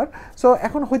আসি আবার। সো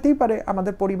এখন হইতেই পারে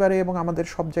আমাদের পরিবারে এবং আমাদের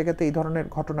সব জায়গাতে এই ধরনের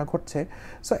ঘটনা ঘটছে।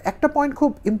 সো একটা পয়েন্ট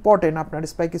খুব ইম্পর্টেন্ট আপনার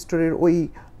স্পাইক স্টোরির ওই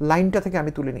লাইনটা থেকে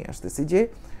আমি তুলে নিয়ে আসতেছি যে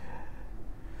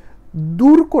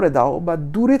দূর করে দাও বা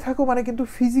দূরে থাকো, মানে কিন্তু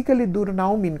ফিজিক্যালি দূর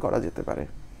নাও মিন করা যেতে পারে।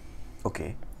 ওকে,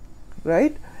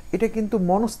 রাইট? এটা কিন্তু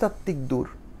মনস্তাত্ত্বিক দূর,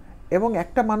 এবং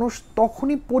একটা মানুষ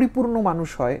তখনই পরিপূর্ণ মানুষ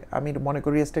হয়, আমি মনে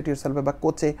করি রিয়েস্টেট ইউরসেলফে বা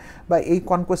কোচে বা এই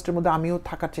কনকোয়েস্টের মধ্যে আমিও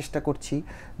থাকার চেষ্টা করছি,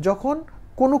 যখন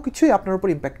কোনো কিছুই আপনার উপর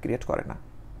ইম্প্যাক্ট ক্রিয়েট করে না।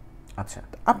 আচ্ছা,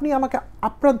 আপনি আমাকে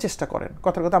আপ্রাণ চেষ্টা করেন,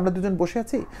 কথার কথা আমরা দুজন বসে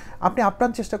আছি, আপনি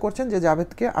আপ্রাণ চেষ্টা করছেন যে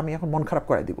জাভেদকে আমি এখন মন খারাপ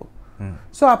করে দিব।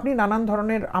 সো আপনি নানান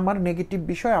ধরনের আমার নেগেটিভ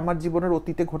বিষয়, আমার জীবনের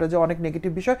অতীতে ঘটে যাওয়া অনেক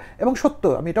নেগেটিভ বিষয়, এবং সত্য,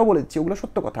 আমি এটাও বলে দিচ্ছি, ওগুলো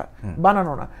সত্য কথা,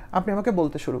 বানানো না, আপনি আমাকে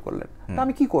বলতে শুরু করলেন। তা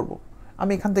আমি কি করব?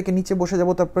 আমি এখান থেকে নিচে বসে যাব,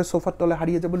 তারপরে সোফার তলে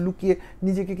হারিয়ে যাব, লুকিয়ে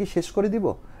নিজেকে কি শেষ করে দিব,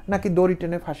 নাকি দড়ি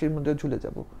টেনে ফাঁসির মধ্যে ঝুলে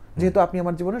যাব, যেহেতু আপনি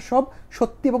আমার জীবনের সব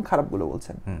সত্যি এবং খারাপগুলো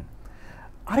বলছেন।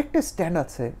 আরেকটা স্ট্যান্ড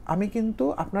আছে, আমি কিন্তু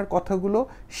আপনার কথাগুলো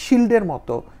শিল্ডের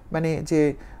মতো, মানে যে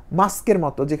মাস্কের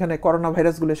মতো, যেখানে করোনা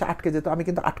ভাইরাসগুলো এসে আটকে যেত, আমি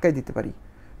কিন্তু আটকাই দিতে পারি।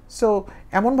 সো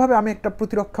এমনভাবে আমি একটা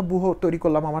প্রতিরক্ষা ব্যূহ তৈরি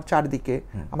করলাম আমার চারদিকে,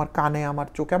 আমার কানে, আমার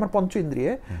চোখে, আমার পঞ্চ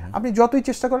ইন্দ্রিয়ে। আপনি যতই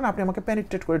চেষ্টা করেন, আপনি আমাকে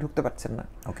পেনিট্রেট করে ঢুকতে পারছেন না।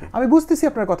 আমি বুঝতেছি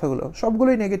আপনার কথাগুলো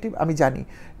সবগুলোই নেগেটিভ, আমি জানি,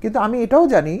 কিন্তু আমি এটাও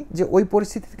জানি যে ওই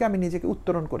পরিস্থিতি থেকে আমি নিজেকে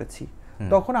উত্তরণ করেছি।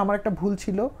 তখন আমার একটা ভুল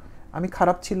ছিল, আমি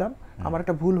খারাপ ছিলাম, আমার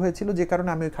একটা ভুল হয়েছিল, যে কারণে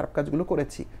আমি ওই খারাপ কাজগুলো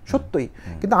করেছি, সত্যই।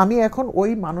 কিন্তু আমি এখন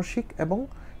ওই মানসিক এবং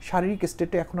শারীরিক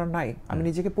স্টেটে এখন আর নাই, আমি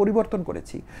নিজেকে পরিবর্তন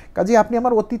করেছি। কাজে আপনি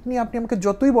আমার অতীত নিয়ে আপনি আমাকে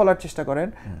যতই বলার চেষ্টা করেন,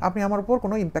 আপনি আমার উপর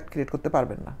কোনো ইম্প্যাক্ট ক্রিয়েট করতে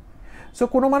পারবেন না। সো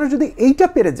কোনো মানুষ যদি এইটা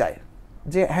পেরে যায়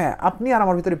যে হ্যাঁ, আপনি আর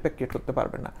আমার ভিতরে ইম্প্যাক্ট ক্রিয়েট করতে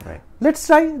পারবেন না, লেটস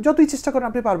ট্রাই, যতই চেষ্টা করেন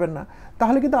আপনি পারবেন না,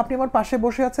 তাহলে কিন্তু আপনি আমার পাশে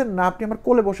বসে আছেন না, আপনি আমার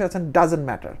কোলে বসে আছেন, ডাজন্ট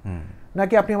ম্যাটার,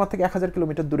 নাকি আপনি আমার থেকে 1000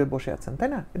 কিলোমিটার দূরে বসে আছেন, তাই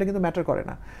না? এটা কিন্তু ম্যাটার করে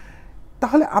না।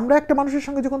 তাহলে আমরা একটা মানুষের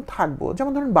সঙ্গে যখন থাকবো,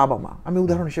 যেমন ধরুন বাবা মা, আমি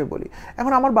উদাহরণ হিসেবে বলি,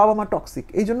 এখন আমার বাবা মা টক্সিক,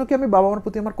 এই জন্য কি আমি বাবা মার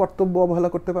প্রতি আমার কর্তব্য অবহেলা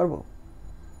করতে পারবো?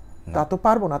 তা তো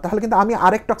পারবো না। তাহলে কিন্তু আমি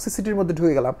আরেক টক্সিসিটির মধ্যে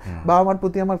ঢুকে গেলাম, বাবা মার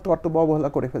প্রতি আমার কর্তব্য অবহেলা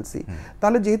করে ফেলছি।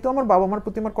 তাহলে যেহেতু আমার বাবা মার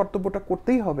প্রতি আমার কর্তব্যটা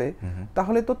করতেই হবে,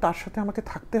 তাহলে তো তার সাথে আমাকে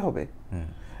থাকতে হবে।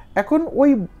 এখন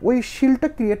ওই শিলটা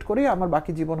ক্রিয়েট করে আমার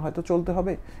বাকি জীবন হয়তো চলতে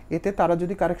হবে, এতে তারা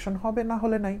যদি কারেকশন হবে, না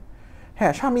হলে নাই।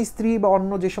 হ্যাঁ, স্বামী স্ত্রী বা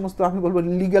অন্য যে সমস্ত আমি বলবো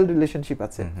লিগ্যাল রিলেশনশিপ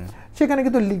আছে, সেখানে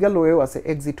কিন্তু লিগ্যাল ওয়েও আছে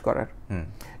এক্সিট করার।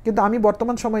 কিন্তু আমি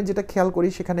বর্তমান সময়ে যেটা খেয়াল করি,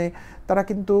 সেখানে তারা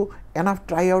কিন্তু এনাফ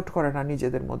ট্রাই আউট করে না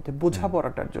নিজেদের মধ্যে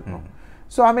বোঝাপড়াটার জন্য।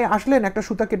 সো আমি আসলেন একটা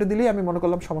সুতা কেটে দিলেই আমি মনে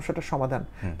করলাম সমস্যাটার সমাধান,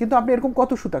 কিন্তু আপনি এরকম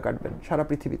কত সুতা কাটবেন সারা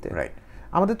পৃথিবীতে?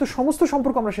 আমাদের তো সমস্ত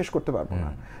সম্পর্ক আমরা শেষ করতে পারবো না।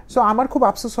 সো আমার খুব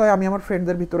আফসোস হয়, আমি আমার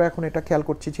ফ্রেন্ডদের ভিতরে এখন এটা খেয়াল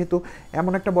করছি, যেহেতু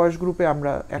এমন একটা বয়স গ্রুপে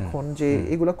আমরা এখন, যে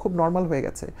এগুলো খুব নর্মাল হয়ে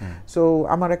গেছে। সো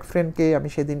আমার এক ফ্রেন্ডকে আমি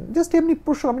সেদিন জাস্ট এমনি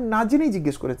প্রশ্ন, আমি না জেনেই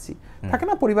জিজ্ঞেস করেছি, থাকে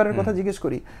না পরিবারের কথা জিজ্ঞেস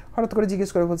করি, হঠাৎ করে জিজ্ঞেস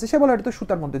করে বলছে, সে বলে এটা তো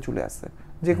সুতার মধ্যে ঝুলে আছে,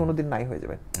 যে কোনো দিন নাই হয়ে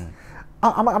যাবে।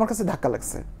 আমার কাছে ধাক্কা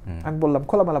লাগছে। আমি বললাম,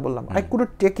 খোলামেলা বললাম, I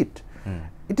couldn't take it,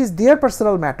 it is their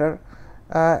personal matter.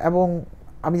 এবং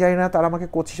আমি জানি না তারা আমাকে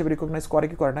কোচ হিসেবে রিকগনাইজ করে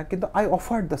কি করে না, কিন্তু আই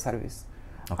অফার্ড দ্য সার্ভিস।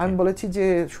 আমি বলেছি যে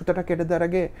সুতাটা কেটে দেওয়ার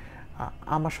আগে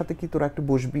আমার সাথে কি তোরা একটু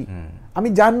বসবি? আমি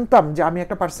জানতাম যে আমি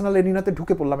একটা পার্সোনাল এরিনাতে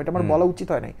ঢুকে পড়লাম, এটা আমার বলা উচিত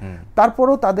হয় নাই,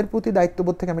 তারপরও তাদের প্রতি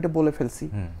দায়িত্ববোধ থেকে আমি এটা বলে ফেলছি।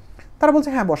 তারা বলছে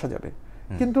হ্যাঁ বসা যাবে,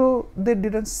 কিন্তু দে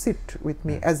didn't seat with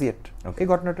me as yet. এই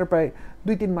ঘটনাটা প্রায়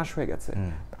 2-3 মাস হয়ে গেছে।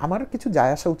 আমার কিছু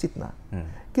যায় আসা উচিত না,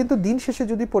 কিন্তু দিন শেষে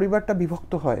যদি পরিবারটা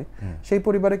বিভক্ত হয়, সেই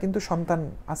পরিবারে কিন্তু সন্তান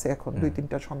আছে, এখন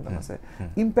 2-3টা সন্তান আছে,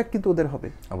 ইম্প্যাক্ট কিন্তু ওদের হবে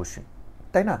অবশ্যই,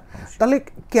 তাই না? তাহলে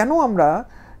কেন আমরা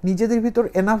নিজেদের ভিতর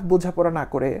এনাফ বোঝাপড়া না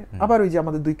করে আবার ওই যে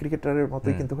আমাদের 2 ক্রিকেটারের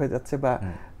মতোই কিন্তু হয়ে যাচ্ছে, বা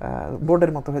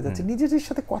বোর্ডের মতো হয়ে যাচ্ছে, নিজেদের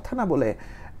সাথে কথা না বলে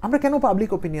আমরা কেন পাবলিক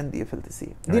ওপিনিয়ন দিয়ে ফেলতেছি?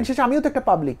 দিন শেষে আমিও তো একটা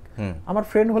পাবলিক, আমার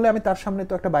ফ্রেন্ড হলে আমি তার সামনে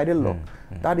তো একটা বাইরের লোক,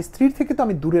 তার স্ত্রীর থেকে তো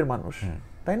আমি দূরের মানুষ,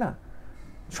 তাই না?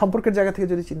 সম্পর্কের জায়গা থেকে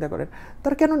যদি চিন্তা করেন,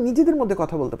 তারা কেন নিজেদের মধ্যে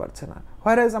কথা বলতে পারছে না?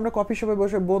 হোয়ারাইজ আমরা কফি শপে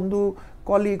বসে বন্ধু,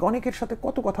 কলিগ, অনেকের সাথে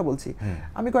কত কথা বলছি।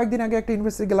 আমি কয়েকদিন আগে একটা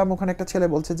ইউনিভার্সিটি গেলাম, ওখানে একটা ছেলে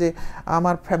বলছে যে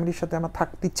আমার ফ্যামিলির সাথে আমার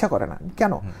থাকতে ইচ্ছা করে না।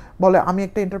 কেন? বলে আমি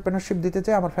একটা এন্টারপ্রেনারশিপ দিতে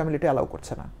চাই, আমার ফ্যামিলিটা অ্যালাউ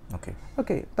করছে না।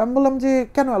 ওকে, তো আমি বললাম যে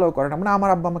কেন অ্যালাউ করে না? মানে আমার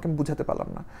আব্বা আমাকে বুঝাতে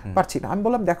পারছি না। আমি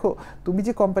বললাম দেখো, তুমি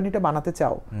যে কোম্পানিটা বানাতে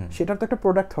চাও সেটার তো একটা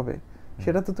প্রোডাক্ট হবে,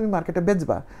 সেটা তো তুমি মার্কেটে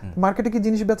বেচবা। মার্কেটে কি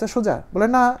জিনিস বেচা সোজা? বলে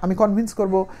না, আমি কনভিন্স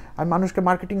করব, আমি মানুষকে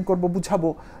মার্কেটিং করব, বুঝাবো।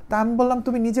 তা আমি বললাম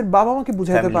তুমি নিজের বাবা মাকে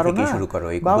বুঝাতে পারো না,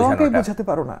 বাবা মাকে বুঝাতে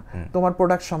পারো না তোমার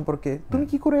প্রোডাক্ট সম্পর্কে, তুমি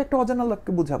কি করে একটা অজানা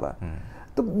লোককে বুঝাবা?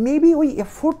 তো মেবি ওই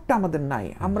এফোর্টটা আমাদের নাই।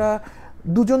 আমরা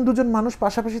দুজন মানুষ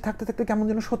পাশাপাশি থাকতে থাকতে কেমন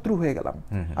যেন শত্রু হয়ে গেলাম।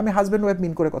 আমি হাজব্যান্ড ওয়াইফ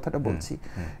মিন করে কথাটা বলছি,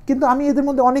 কিন্তু আমি এদের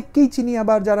মধ্যে অনেককেই চিনি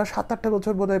আবার যারা 7-8টা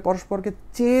বছর বোধহয় পরস্পরকে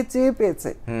চেয়ে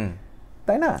পেয়েছে,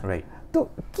 তাই না? তো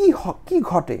কি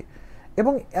ঘটে?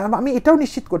 এবং আমি এটাও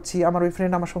নিশ্চিত করছি, আমার ওই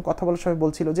ফ্রেন্ড আমার সঙ্গে কথা বলার সময়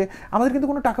বলছিল যে আমাদের কিন্তু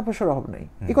কোনো টাকা পয়সার অভাব নেই।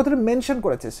 এই কথাটা মেনশন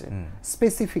করেছে সে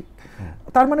স্পেসিফিক।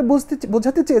 তার মানে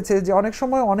বোঝাতে চেয়েছে যে অনেক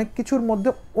সময় অনেক কিছুর মধ্যে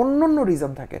অন্য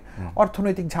রিজন থাকে,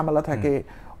 অর্থনৈতিক ঝামেলা থাকে,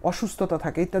 অসুস্থতা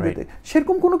থাকে ইত্যাদিতে,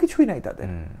 সেরকম কোনো কিছুই নাই তাদের।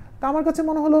 তা আমার কাছে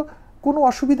মনে হলো কোনো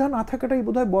অসুবিধা না থাকাটাই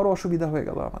বোধহয় বড় অসুবিধা হয়ে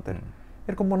গেল আমাদের,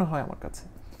 এরকম মনে হয় আমার কাছে।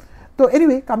 তো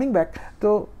এনিওয়ে, কামিং ব্যাক,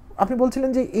 তো আপনি বলছিলেন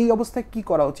যে এই অবস্থায় কি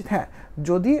করা উচিত। হ্যাঁ,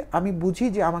 যদি আমি বুঝি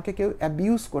যে আমাকে কেউ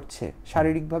অ্যাবিউজ করছে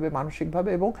শারীরিকভাবে, মানসিকভাবে,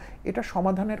 এবং এটা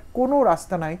সমাধানের কোনো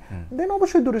রাস্তা নাই, দেন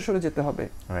অবশ্যই দূরে সরে যেতে হবে,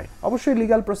 অবশ্যই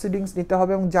লিগ্যাল প্রসিডিংস নিতে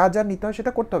হবে, এবং যা নিতে হয়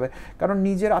সেটা করতে হবে, কারণ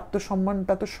নিজের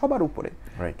আত্মসম্মানটা তো সবার উপরে।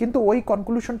 কিন্তু ওই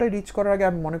কনক্লুশনটাই রিচ করার আগে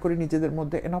আমি মনে করি নিজেদের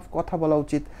মধ্যে এনাফ কথা বলা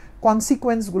উচিত,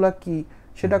 কনসিকোয়েন্সগুলো কি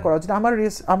সেটা করা উচিত।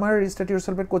 আমার রিস্টার্ট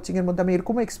ইউরসেলফের কোচিংয়ের মধ্যে আমি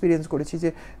এরকমও এক্সপিরিয়েন্স করেছি যে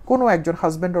কোনো একজন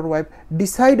হাজব্যান্ড অর ওয়াইফ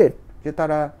ডিসাইডেড যে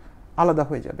তারা আলাদা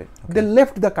হয়ে যাবে, দে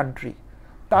লেফট দ্য কান্ট্রি,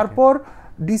 তারপর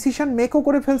ডিসিশন মেকও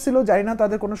করে ফেলছিল, জানি না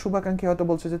তাদের কোনো শুভাকাঙ্ক্ষী হয়তো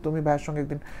বলছে যে তুমি ভাইয়ের সঙ্গে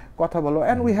একদিন কথা বলো,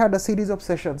 and we had a series of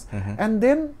sessions, and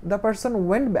then the person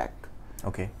went back.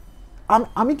 ওকে,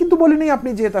 আমি কিন্তু বলিনি আপনি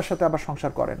যে তার সাথে আবার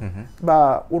সংসার করেন বা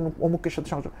অমুকের সাথে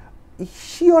সংসার,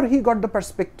 she or he got the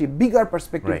perspective, bigger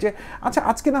perspective, যে আচ্ছা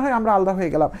আজকে না হয় আমরা আলাদা হয়ে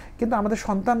গেলাম, কিন্তু আমাদের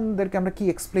সন্তানদেরকে আমরা কি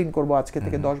এক্সপ্লেইন করবো আজকে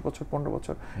থেকে 10 বছর, 15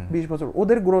 বছর, 20 বছর,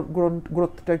 ওদের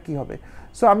গ্রোথটা কি হবে?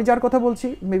 সো আমি যার কথা বলছি,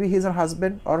 maybe he is a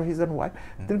husband or he is An wife,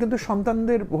 তিনি কিন্তু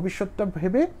সন্তানদের ভবিষ্যৎটা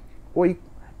ভেবে ওই,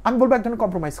 আমি বলবো একজন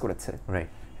কম্প্রোমাইজ করেছে।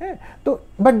 হ্যাঁ, তো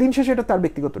বাট দিন শেষে এটা তার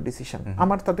ব্যক্তিগত ডিসিশন,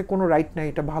 আমার তাতে কোনো রাইট নাই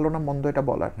এটা ভালো না মন্দ এটা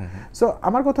বলার। সো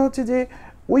আমার কথা হচ্ছে যে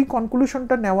ওই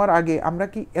কনক্লুশনটা নেওয়ার আগে আমরা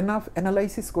কি এনাফ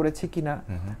অ্যানালাইসিস করেছি কিনা,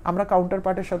 আমরা কাউন্টার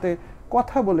পার্টের সাথে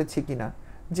কথা বলেছি কিনা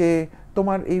যে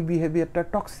তোমার এই বিহেভিয়ারটা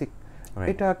টক্সিক,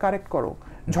 এটা কারেক্ট করো।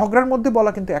 ঝগড়ার মধ্যে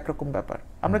বলা কিন্তু একরকম ব্যাপার,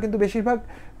 আমরা কিন্তু বেশিরভাগ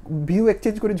ভিউ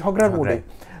এক্সচেঞ্জ করি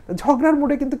ঝগড়ার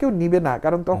মুডে কিন্তু কেউ নিবে না,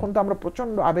 কারণ তখন তো আমরা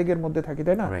প্রচন্ড আবেগের মধ্যে থাকি,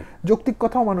 তাই না? যৌক্তিক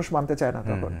কথাও মানুষ মানতে চায় না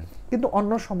তখন। কিন্তু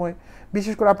অন্য সময়,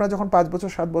 বিশেষ করে আপনারা যখন 5 বছর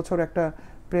 7 বছর একটা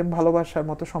প্রেম ভালোবাসার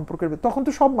মতো সম্পর্কের, তখন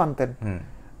তো সব মানতেন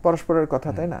পরস্পরের কথা,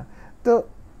 তাই না? তো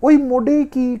ওই মোডেই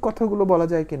কি কথাগুলো বলা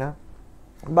যায় কিনা,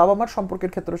 বাবা মার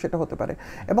সম্পর্কের ক্ষেত্রেও সেটা হতে পারে।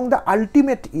 এবং দ্য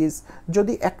আলটিমেট ইজ,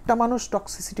 যদি একটা মানুষ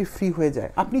টক্সিসিটি ফ্রি হয়ে যায়,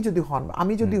 আপনি যদি হন,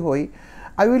 আমি যদি হই,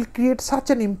 I will create such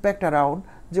an impact around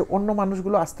যে অন্য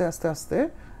মানুষগুলো আস্তে আস্তে আস্তে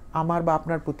আমার বা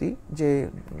আপনার প্রতি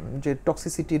যে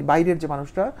টক্সিসিটির বাইরের যে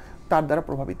মানুষটা, তার দ্বারা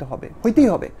প্রভাবিত হইতেই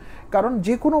হবে। কারণ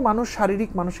যে কোনো মানুষ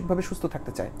শারীরিক মানসিকভাবে সুস্থ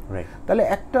থাকতে চায়। তাহলে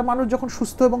একটা মানুষ যখন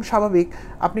সুস্থ এবং স্বাভাবিক,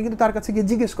 আপনি কিন্তু তার কাছে গিয়ে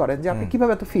জিজ্ঞেস করেন যে আপনি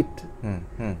কিভাবে এত ফিট।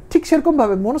 ঠিক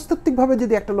সেরকমভাবে মনস্তাত্ত্বিকভাবে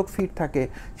যদি একটা লোক ফিট থাকে,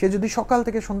 সে যদি সকাল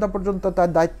থেকে সন্ধ্যা পর্যন্ত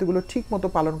তার দায়িত্বগুলো ঠিক মতো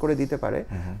পালন করে দিতে পারে,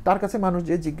 তার কাছে মানুষ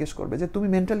যে জিজ্ঞেস করবে যে তুমি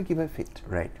মেন্টালি কিভাবে ফিট।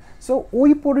 সো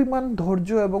ওই পরিমাণ ধৈর্য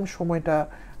এবং সময়টা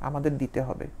আমাদের দিতে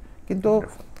হবে। কিন্তু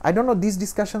I don't know, this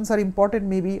discussions R important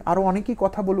maybe, আরো অনেকেই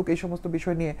কথা বলুক এই সমস্ত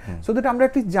বিষয় নিয়ে, সো দ্যাট আমরা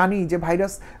একটু জানি যে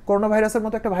করোনা ভাইরাসের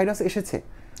মতো একটা ভাইরাস এসেছে,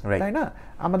 তাই না?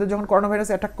 আমাদের যখন করোনা ভাইরাস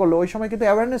অ্যাটাক করলো, ওই সময় কিন্তু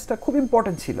অ্যাওয়ারনেসটা খুব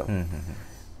ইম্পর্টেন্ট ছিল।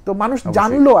 তো মানুষ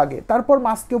জানলো আগে, তারপর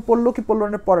মাস্ক কেউ পড়লো কি পড়লো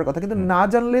না পরের কথা, কিন্তু না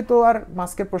জানলে তো আর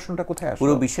মাস্কের প্রশ্নটা কোথায় আসবে?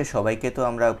 পুরো বিশ্বের সবাইকে তো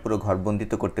আমরা পুরো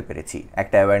ঘরবন্দিত করতে পেরেছি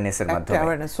একটা অ্যাওয়ারনেসের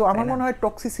মাধ্যমে। সো আমার মনে হয়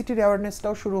টক্সিসিটির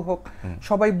অ্যাওয়ারনেসটাও শুরু হোক,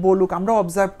 সবাই বলুক, আমরা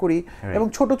অবজার্ভ করি, এবং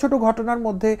ছোট ছোট ঘটনার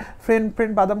মধ্যে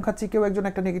ফ্রেন্ড বাদাম খাচ্ছি, কেউ একজন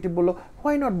একটা নেগেটিভ বললো,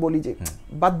 হোয়াই নট বলি যে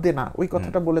বাদ দে না, ওই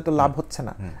কথাটা বলে তো লাভ হচ্ছে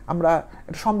না, আমরা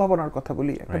একটা সম্ভাবনার কথা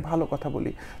বলি, একটা ভালো কথা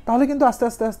বলি, তাহলে কিন্তু আস্তে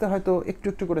আস্তে আস্তে হয়তো একটু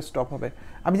একটু করে স্টপ হবে।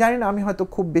 আমি জানি না, আমি হয়তো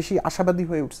খুব বেশি আশাবাদী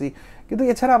হয়ে উঠছি, কিন্তু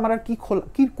এছাড়া আমার আর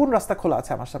কোন রাস্তা খোলা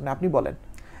আছে আমার সামনে? আপনি বলেন,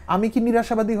 আমি কি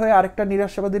নিরাশাবাদী হয়ে আরেকটা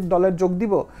নিরাশাবাদীর দলের যোগ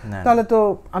দিব? তাহলে তো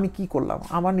আমি কি করলাম?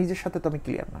 আমার নিজের সাথে তো আমি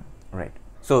ক্লিয়ার না। রাইট।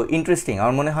 সো ইন্টারেস্টিং,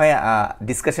 আমার মনে হয়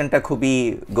ডিসকাশনটা খুবই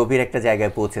গভীর একটা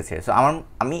জায়গায় পৌঁছেছে। সো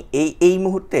আমি এই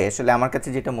মুহূর্তে আসলে আমার কাছে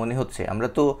যেটা মনে হচ্ছে, আমরা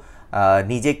তো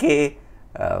নিজেকে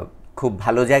খুব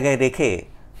ভালো জায়গায় রেখে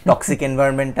টক্সিক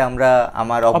এনভায়রনমেন্টটা আমরা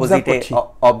আমার অপোজিটে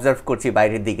অবজার্ভ করছি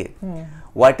বাইরের দিকে।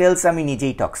 হোয়াট এলস আমি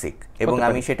নিজেই টক্সিক, এবং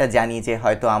আমি সেটা জানি যে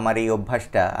হয়তো আমার এই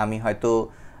অভ্যাসটা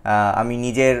আমি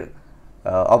নিজের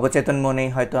অবচেতন মনেই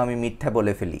হয়তো আমি মিথ্যা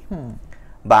বলে ফেলি,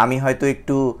 বা আমি হয়তো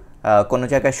একটু কোনো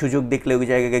জায়গায় সুযোগ দেখলে ওই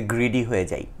জায়গায় গ্রিডি হয়ে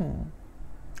যাই,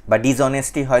 বা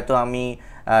ডিসঅনেস্টি হয়তো আমি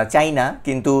চাই না,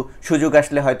 কিন্তু সুযোগ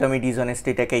আসলে হয়তো আমি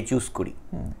ডিসঅনেস্টিটাকেই চুজ করি।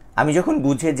 আমি যখন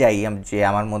বুঝে যাই যে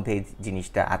আমার মধ্যে এই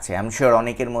জিনিসটা আছে, আমি শিওর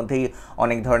অনেকের মধ্যেই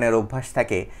অনেক ধরনের অভ্যাস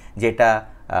থাকে যেটা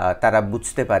তারা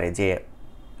বুঝতে পারে যে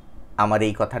আমার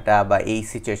এই কথাটা বা এই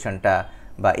সিচুয়েশনটা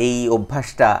বা এই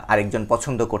অভ্যাসটা আরেকজন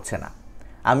পছন্দ করছে না।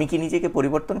 আমি কি নিজেকে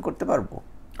পরিবর্তন করতে পারবো?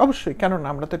 অবশ্যই, কেন না?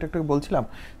 আমরা তো একটু বলছিলাম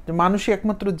যে মানুষই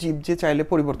একমাত্র জীব যে চাইলে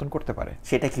পরিবর্তন করতে পারে।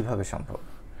 সেটা কিভাবে সম্ভব?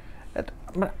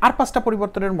 আর 5টা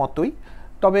পরিবর্তনের মতোই,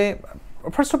 তবে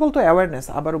ফার্স্ট অফ অল তো অ্যাওয়ারনেস,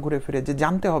 আবারও ঘুরে ফিরে যে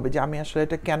জানতে হবে যে আমি আসলে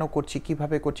এটা কেন করছি,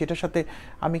 কিভাবে করছি, এটার সাথে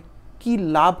আমি কি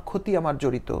লাভ ক্ষতি আমার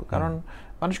জড়িত। কারণ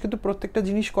মানুষ কিন্তু প্রত্যেকটা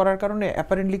জিনিস করার কারণে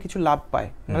অ্যাপারেন্টলি কিছু লাভ পায়,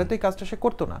 নাহলে তো এই কাজটা সে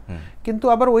করতো না। কিন্তু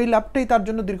আবার ওই লাভটাই তার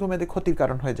জন্য দীর্ঘমেয়াদে ক্ষতির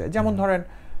কারণ হয়ে যায়। যেমন ধরেন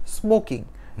স্মোকিং,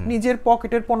 নিজের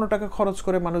পকেটের 15 টাকা খরচ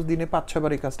করে মানুষ দিনে 5-6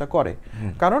 বার এই কাজটা করে,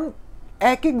 কারণ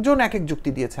এক একজন এক এক যুক্তি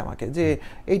দিয়েছে আমাকে যে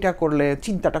এইটা করলে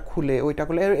চিন্তাটা খুলে, ওইটা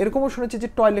করলে, এরকমও শুনেছি যে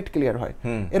টয়লেট ক্লিয়ার হয়,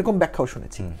 এরকম ব্যাখ্যাও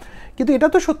শুনেছি। কিন্তু এটা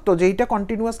তো সত্য যে এইটা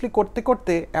কন্টিনিউয়াসলি করতে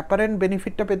করতে অ্যাপারেন্ট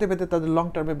বেনিফিটটা পেতে পেতে তাদের লং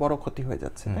টার্মে বড় ক্ষতি হয়ে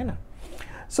যাচ্ছে, তাই না?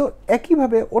 সো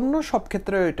একইভাবে অন্য সব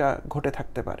ক্ষেত্রে এটা ঘটে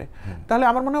থাকতে পারে। তাহলে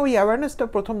আমার মনে হয় ওই অ্যাওয়ারনেসটা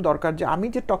প্রথম দরকার, যে আমি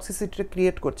যে টক্সিসিটিটা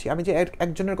ক্রিয়েট করছি, আমি যে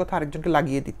একজনের কথা আরেকজনকে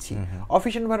লাগিয়ে দিচ্ছি।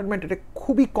 অফিস এনভায়রনমেন্ট এটা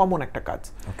খুবই কমন একটা কাজ,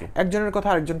 একজনের কথা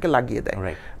আরেকজনকে লাগিয়ে দেয়।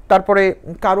 তারপরে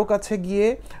কারো কাছে গিয়ে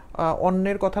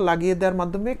অন্যের কথা লাগিয়ে দেওয়ার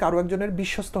মাধ্যমে কারো একজনের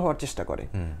বিশ্বস্ত হওয়ার চেষ্টা করে,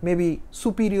 মেবি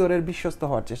সুপিরিয়রের বিশ্বস্ত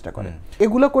হওয়ার চেষ্টা করে।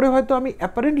 এগুলো করে হয়তো আমি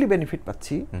অ্যাপারেন্টলি বেনিফিট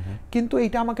পাচ্ছি, কিন্তু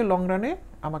এইটা আমাকে লং রানে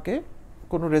আমাকে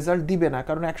কোনো রেজাল্ট দিবে না,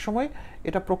 কারণ এক সময়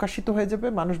এটা প্রকাশিত হয়ে যাবে,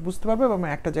 মানুষ বুঝতে পারবে এবং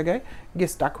একটা জায়গায় গিয়ে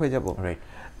স্টাক হয়ে যাব।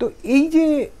 তো এই যে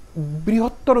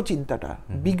বৃহত্তর চিন্তাটা,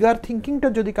 বিগার থিঙ্কিংটা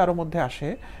যদি কারো মধ্যে আসে,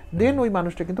 দেন ওই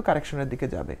মানুষটা কিন্তু কারেকশনের দিকে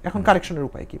যাবে। এখন কারেকশনের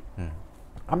উপায় কি?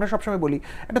 আমরা সবসময় বলি,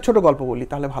 একটা ছোট গল্প বলি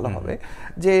তাহলে ভালো হবে,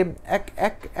 যে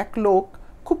এক লোক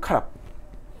খুব খারাপ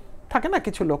থাকে না,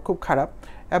 কিছু লোক খুব খারাপ,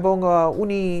 এবং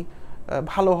উনি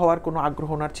ভালো হওয়ার কোনো আগ্রহ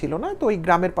ওনার ছিল না। তো ওই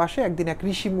গ্রামের পাশে একদিন এক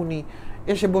ঋষিমুনি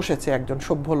এসে বসেছে, একজন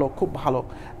সভ্য লোক, খুব ভালো।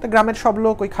 তো গ্রামের সব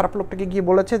লোক ওই খারাপ লোকটাকে গিয়ে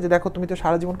বলেছে যে দেখো তুমি তো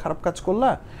সারা জীবন খারাপ কাজ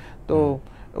করলা, তো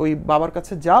ওই বাবার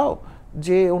কাছে যাও,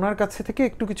 যে ওনার কাছে থেকে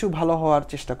একটু কিছু ভালো হওয়ার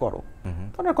চেষ্টা করো।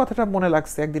 তো ওনার কথাটা মনে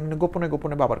লাগছে, একদিন গোপনে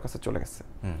গোপনে বাবার কাছে চলে গেছে।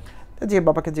 যে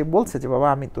বাবাকে যে বলছে যে বাবা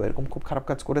আমি তো এরকম খুব খারাপ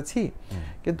কাজ করেছি,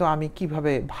 কিন্তু আমি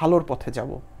কিভাবে ভালোর পথে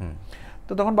যাব।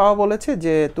 তো তখন বাবা বলেছে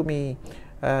যে তুমি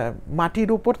মাটির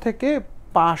উপর থেকে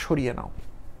পা সরিয়ে নাও।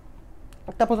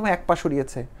 তা প্রথমে এক পা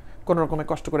সরিয়েছে, কোনো রকমে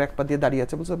কষ্ট করে এক পা দিয়ে দাঁড়িয়ে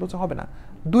আছে, বলছে হবে না,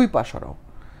 2 পা সরাও।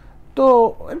 তো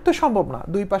এটা তো সম্ভব না,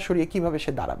 2 পা সরিয়ে কিভাবে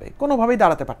সে দাঁড়াবে, কোনোভাবেই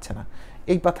দাঁড়াতে পারছে না,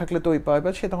 এই পা থাকলে তো ওই পা।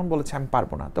 এবার সে তখন বলেছে আমি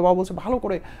পারবো না। তো বাবা বলছে ভালো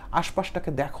করে আশপাশটাকে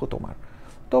দেখো তোমার।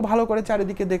 তো ভালো করে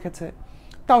চারিদিকে দেখেছে,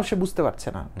 তাও সে বুঝতে পারছে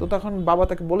না। তো তখন বাবা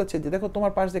তাকে বলেছে যে দেখো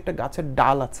তোমার পাশে একটা গাছের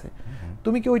ডাল আছে,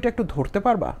 তুমি কি ওইটা একটু ধরতে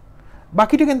পারবা?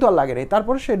 বাকিটা কিন্তু আর লাগে রে।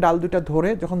 তারপরে সে ডাল দুইটা ধরে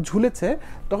যখন ঝুলেছে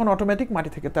তখন অটোমেটিক মাটি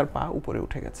থেকে তার পা উপরে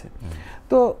উঠে গেছে।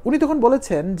 তো উনি তখন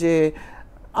বলেছেন যে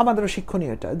আমাদেরও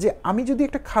শিক্ষণীয় এটা, যে আমি যদি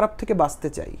একটা খারাপ থেকে বাঁচতে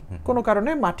চাই, কোনো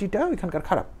কারণে মাটিটা ওইখানকার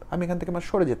খারাপ, আমি এখান থেকে আমার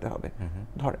সরে যেতে হবে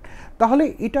ধরেন, তাহলে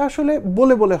এটা আসলে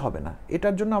বলে বলে হবে না,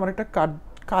 এটার জন্য আমার একটা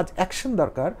কাজ অ্যাকশন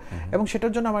দরকার, এবং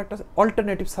সেটার জন্য আমার একটা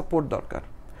অল্টারনেটিভ সাপোর্ট দরকার।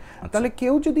 তাহলে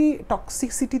কেউ যদি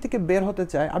টক্সিসিটি থেকে বের হতে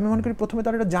চায়, আমি মনে করি প্রথমে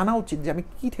তার এটা জানা উচিত যে আমি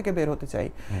কি থেকে বের হতে চাই,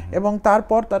 এবং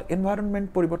তারপর তার এনভায়রনমেন্ট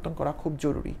পরিবর্তন করা খুব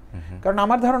জরুরি। কারণ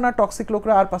আমার ধারণা টক্সিক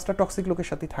লোকরা আর 5টা টক্সিক লোকের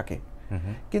সাথে থাকে,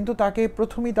 কিন্তু তাকে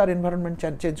প্রথমেই তার এনভায়রনমেন্ট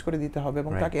চেঞ্জ করে দিতে হবে,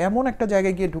 এবং তাকে এমন একটা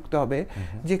জায়গায় গিয়ে ঢুকতে হবে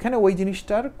যেখানে ওই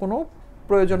জিনিসটার কোনো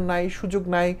প্রয়োজন নাই, সুযোগ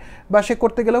নাই, বা সে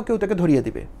করতে গেলেও কেউ তাকে ধরিয়ে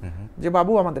দিবে যে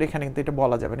বাবু আমাদের এখানে কিন্তু এটা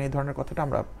বলা যাবে না, এই ধরনের কথাটা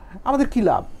আমাদের কি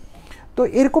লাভ। তো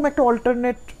এরকম একটা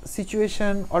অল্টারনেট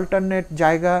সিচুয়েশন, অল্টারনেট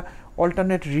জায়গা,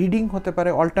 অল্টারনেট রিডিং হতে পারে,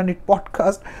 alternate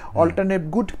podcast, alternate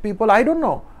good people, I don't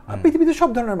know, পৃথিবীতে সব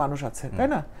ধরনের মানুষ আছে, তাই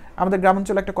না? আমাদের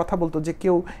গ্রামাঞ্চলে একটা কথা বলতো যে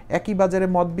কেউ একই বাজারে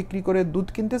মদ বিক্রি করে দুধ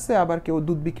কিনতেছে, আবার কেউ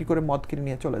দুধ বিক্রি করে মদ কিনে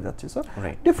নিয়ে চলে যাচ্ছে। সো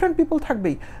ডিফারেন্ট পিপল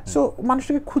থাকবেই। সো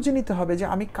মানুষটাকে খুঁজে নিতে হবে যে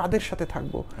আমি কাদের সাথে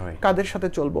থাকবো, কাদের সাথে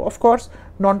চলবো। অফকোর্স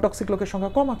নন টক্সিক লোকের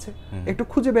সংখ্যা কম আছে, একটু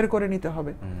খুঁজে বের করে নিতে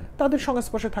হবে, তাদের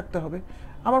সংস্পর্শে থাকতে হবে।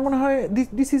 আমার মনে হয়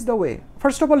this is the way.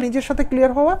 First of all নিজের সাথে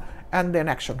ক্লিয়ার হওয়া, অ্যান্ড দেন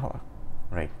অ্যাকশন হওয়া।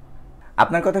 রাইট।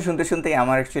 আপনার কথা শুনতে শুনতেই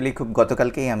আমার অ্যাকচুয়ালি খুব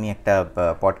গতকালকেই আমি একটা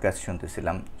পডকাস্ট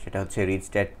শুনতেছিলাম, সেটা হচ্ছে rich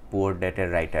dad poor ড্যাডের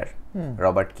writer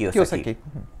Robert Kiyosaki.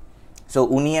 So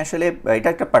উনি আসলে এটা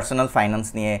একটা পার্সোনাল ফাইন্যান্স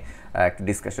নিয়ে একটা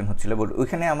ডিসকাশন হচ্ছিল, বাট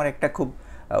ওইখানে আমার একটা খুব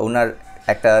ওনার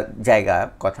একটা জায়গা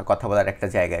কথা বলার একটা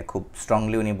জায়গায় খুব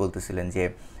স্ট্রংলি উনি বলতেছিলেন যে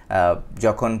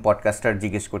যখন পডকাস্টার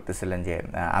জিজ্ঞেস করতেছিলেন যে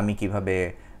আমি কিভাবে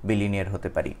বিলিনিয়ার হতে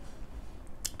পারি,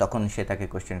 তখন সে তাকে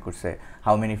কোয়েশ্চেন করছে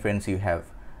how many friends you have,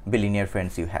 billionaire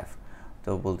friends you have.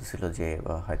 তো বলতেছিল যে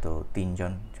হয়তো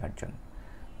 3জন 4জন।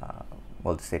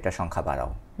 বলতেছে এটা সংখ্যা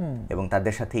বাড়াও এবং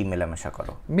তাদের সাথেই মেলামেশা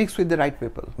করো, mix with the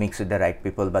right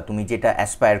people, বা তুমি যেটা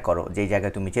অ্যাসপায়ার করো, যে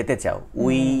জায়গায় তুমি যেতে চাও,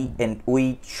 ওই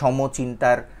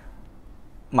সমচিন্তার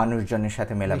মানুষজনের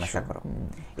সাথে মেলামেশা করো,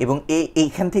 এবং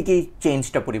এইখান থেকেই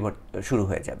চেঞ্জটা শুরু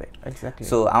হয়ে যাবে।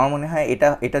 সো আমার মনে হয়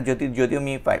এটা যদিও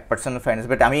আমি পার্সোনাল ফাইন্যান্স,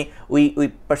 বাট আমি ওই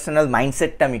পার্সোনাল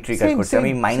মাইন্ডসেটটা আমি ট্রিগার করছি।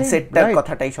 আমি মাইন্ডসেটটার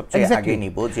কথাটাই সবচেয়ে আগে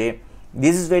নিব, যে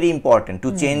this is very important to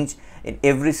change in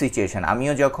every situation.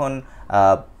 আমিও যখন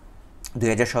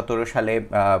 2017 সালে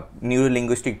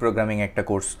নিউরোলিঙ্গুইস্টিক প্রোগ্রামিং একটা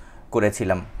কোর্স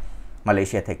করেছিলাম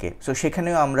মালয়েশিয়া থেকে, সো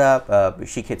সেখানেও আমরা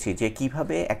শিখেছি যে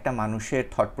কিভাবে একটা মানুষের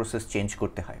থট প্রসেস চেঞ্জ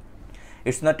করতে হয়।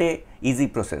 It's not a easy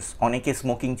process. অনেকে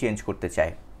স্মোকিং চেঞ্জ করতে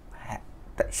চায়, হ্যাঁ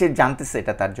সে জানতেছে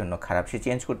এটা তার জন্য খারাপ, সে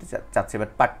চেঞ্জ করতে চাচ্ছে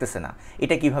বাট পারতেছে না,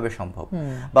 এটা কিভাবে সম্ভব।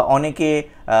 বা অনেকে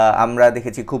আমরা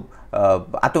দেখেছি খুব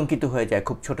আতঙ্কিত হয়ে যায়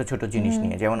খুব ছোট ছোট জিনিস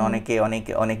নিয়ে, যেমন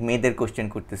অনেক মেয়েদের কোশ্চেন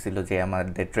করতেছিল যে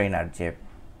আমাদের ট্রেনার, যে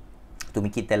তুমি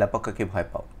কি তেলাপোকাকে ভয়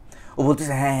পাও? ও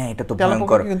বলতেছে হ্যাঁ এটা তো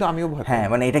ভয়ঙ্কর, হ্যাঁ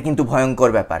মানে এটা কিন্তু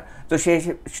ভয়ঙ্কর ব্যাপার। তো সে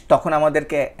তখন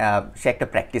আমাদেরকে সে একটা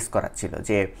প্র্যাকটিস করাচ্ছিল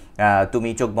যে তুমি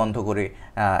চোখ বন্ধ করে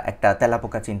একটা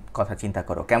তেলাপোকা কথা চিন্তা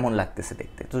করো, কেমন লাগতেছে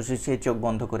দেখতে। তো সে চোখ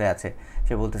বন্ধ করে আছে,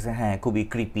 সে বলতেছে হ্যাঁ খুবই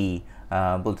ক্রিপি।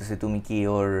 বলতেছে তুমি কি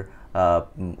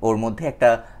ওর মধ্যে একটা,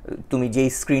 তুমি যেই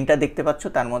স্ক্রিনটা দেখতে পাচ্ছ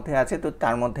তার মধ্যে আছে, তো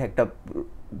তার মধ্যে একটা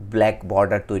ব্ল্যাক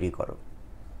বর্ডার তৈরি করো।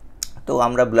 তো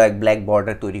আমরা ব্ল্যাক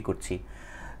বর্ডার তৈরি করছি।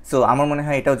 সো আমার মনে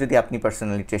হয় এটাও যদি আপনি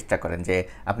পার্সোনালি চেষ্টা করেন, যে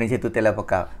আপনি যেহেতু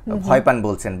তেলাপোকা ভয় পান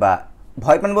বলছেন, বা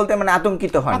ভয় পান বলতে মানে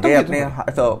আতঙ্কিত হন, যে আপনি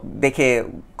হয়তো দেখে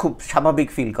খুব স্বাভাবিক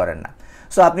ফিল করেন না।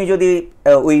 সো আপনি যদি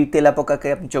ওই তেলাপোকাকে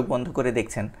আপনি চোখ বন্ধ করে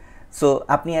দেখছেন, সো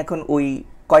আপনি এখন ওই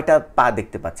কয়টা পা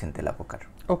দেখতে পাচ্ছেন তেলাপোকার?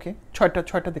 ওকে,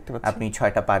 6টা দেখতে পাচ্ছেন। আপনি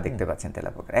 6টা পা দেখতে পাচ্ছেন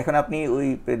তেলাপোকার। এখন আপনি ওই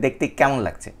দেখতে কেমন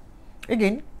লাগছে?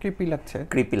 এগেইন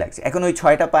ক্রিপি লাগছে। এখন ওই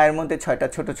 6টা পায়ের মধ্যে 6টা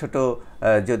ছোট ছোট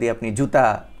যদি আপনি জুতা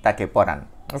তাকে পরান,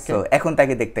 সো এখন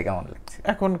তাকে দেখতে কেমন লাগছে?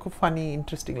 এখন খুব ফানি,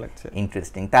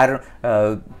 ইন্টারেস্টিং। তার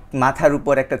মাথার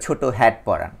উপর একটা ছোট হ্যাট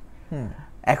পরান।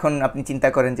 এখন আপনি চিন্তা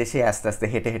করেন যে সে আস্তে আস্তে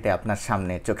হেঁটে হেঁটে আপনার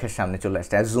সামনে, চোখের সামনে চলে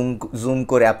আসছে, আর জুম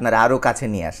করে আপনারা আরো কাছে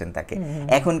নিয়ে আসেন তাকে।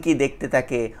 এখন কি দেখতে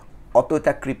তাকে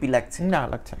অতটা ক্রিপি লাগছে? না,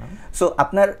 লাগছে না। সো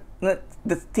আপনার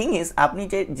দ্য থিং ইজ, আপনি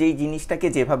যেই জিনিসটাকে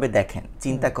যেভাবে দেখেন,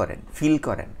 চিন্তা করেন, ফিল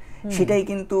করেন, সেটাই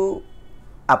কিন্তু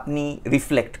আপনি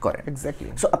রিফ্লেক্ট করেন।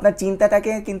 সো আপনার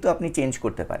চিন্তাটাকে কিন্তু আপনি চেঞ্জ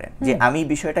করতে পারেন, যে আমি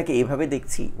বিষয়টাকে এইভাবে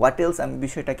দেখছি, হোয়াট এলস আমি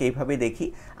বিষয়টাকে এইভাবে দেখি,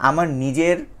 আমার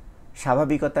নিজের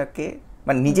স্বাভাবিকতাকে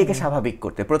মানে নিজেকে স্বাভাবিক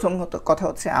করতে। প্রথম কথা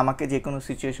হচ্ছে আমাকে যে কোনো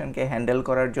সিচুয়েশনকে হ্যান্ডেল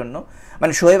করার জন্য,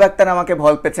 মানে শোয়েব আক্তার আমাকে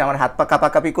ভয় পেয়েছে, আমার হাত পা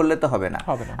কাঁপাকাঁপি করলে তো হবে না।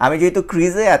 আমি যেহেতু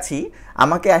ক্রিজে আছি,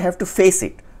 আমাকে I have to face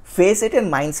it. Face ইটের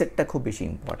মাইন্ডসেটটা খুব বেশি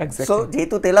ইম্পর্টেন্ট। সো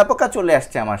যেহেতু তেলাপোকা চলে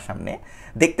আসছে আমার সামনে,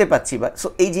 দেখতে পাচ্ছি বা, সো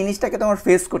এই জিনিসটাকে তো আমার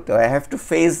ফেস করতে হয়, I have to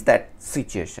face that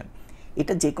situation.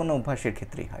 এটা যে কোনো অভ্যাসের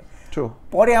ক্ষেত্রেই হয়।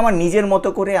 পরে আমার নিজের মতো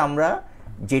করে আমরা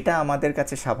যেটা আমাদের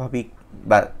কাছে স্বাভাবিক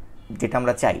বা যেটা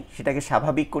আমরা চাই সেটাকে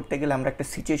স্বাভাবিক করতে গেলে আমরা একটা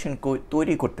সিচুয়েশন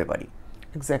তৈরি করতে পারি।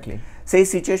 এক্স্যাক্টলি। সেই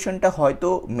সিচুয়েশনটা হয়তো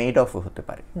মেড অফ হতে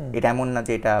পারে, এটা এমন না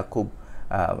যে এটা খুব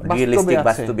রিয়েলিস্টিক,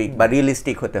 বাস্তবিক বা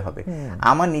রিয়েলিস্টিক হতে হবে।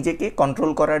 আমার নিজেকে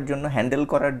কন্ট্রোল করার জন্য, হ্যান্ডেল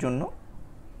করার জন্য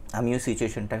আমিও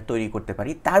সিচুয়েশনটা তৈরি করতে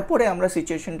পারি। তারপরে আমরা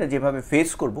সিচুয়েশনটা যেভাবে ফেস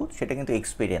করব সেটা কিন্তু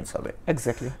এক্সপিরিয়েন্স হবে।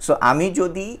 এক্স্যাক্টলি। সো আমি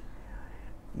যদি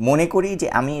মনে করি যে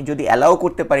আমি যদি অ্যালাউ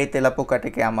করতে পারি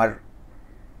তেলাপোকাটাকে আমার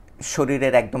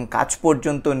শরীরের একদম কাছ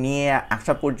পর্যন্ত নিয়ে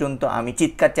আসা পর্যন্ত আমি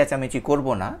চিৎকার চেঁচামেচি করব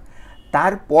না,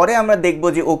 তারপরে আমরা দেখব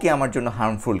যে ওকে আমার জন্য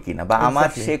হার্মফুল কিনা বা আমার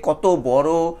সে কত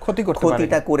বড়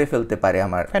ক্ষতিটা করে ফেলতে পারে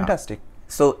আমার। ফ্যান্টাস্টিক।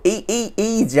 সো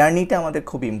এই জার্নিটা আমাদের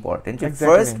খুব ইম্পর্টেন্ট।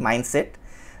 ফার্স্ট মাইন্ডসেট,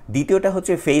 দ্বিতীয়টা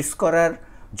হচ্ছে ফেস করার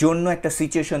জন্য একটা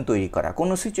সিচুয়েশন তৈরি করা।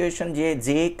 কোনো সিচুয়েশন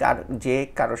যে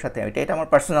কারোর সাথে, এটা আমার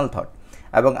পার্সোনাল থট,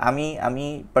 এবং আমি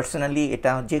পার্সোনালি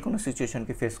এটা যে কোনো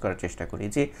সিচুয়েশনকে ফেস করার চেষ্টা করি।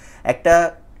 যে একটা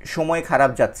সময়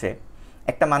খারাপ যাচ্ছে,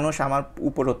 একটা মানুষ আমার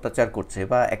উপর অত্যাচার করছে,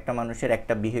 বা একটা মানুষের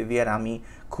একটা বিহেভিয়ার আমি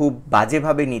খুব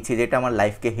বাজেভাবে নিচ্ছি যেটা আমার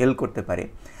লাইফকে হেল্প করতে পারে,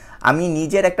 আমি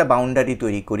নিজের একটা বাউন্ডারি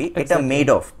তৈরি করি। এটা মেড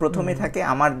অফ প্রথমে থাকে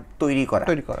আমার তৈরি করা।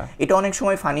 এটা অনেক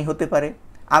সময় ফানি হতে পারে,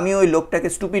 আমি ওই লোকটাকে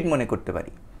স্টুপিড মনে করতে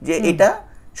পারি যে এটা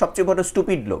সবচেয়ে বড়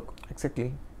স্টুপিড লোক। এক্স্যাক্টলি।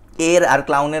 এর আর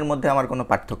ক্লাউনের মধ্যে আমার কোনো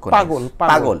পার্থক্য নেই,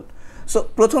 পাগল। সো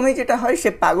প্রথমেই যেটা হয়, সে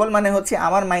পাগল মানে হচ্ছে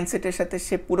আমার মাইন্ডসেটের সাথে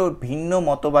সে পুরো ভিন্ন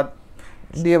মতবাদ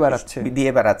দিয়ে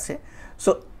বেড়াচ্ছে।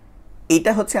 সো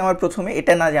এটা হচ্ছে আমার প্রথমে,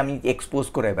 এটা না যে আমি এক্সপোজ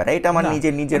করে বেড়াই, এটা আমার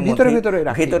নিজের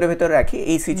ভেতরে রাখি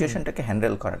এই সিচুয়েশনটাকে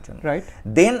হ্যান্ডেল করার জন্য।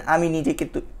 দেন আমি নিজেকে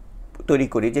তৈরি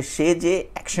করি যে সে যে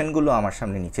অ্যাকশনগুলো আমার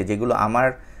সামনে নিচ্ছে, যেগুলো আমার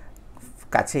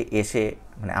কাছে এসে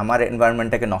মানে আমার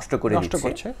এনভায়রনমেন্টটাকে নষ্ট করে দিচ্ছে,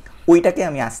 ওইটাকে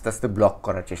আমি আস্তে আস্তে ব্লক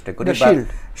করার চেষ্টা করি বা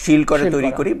শিল্ড করে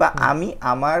তৈরি করি। বা আমি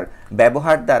আমার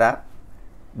ব্যবহার দ্বারা,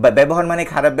 বা ব্যবহার মানে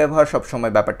খারাপ ব্যবহার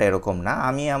সবসময় ব্যাপারটা এরকম না,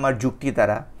 আমি আমার যুক্তি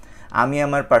দ্বারা, আমি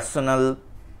আমার পার্সোনাল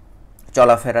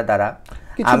চলাফেরা দ্বারা,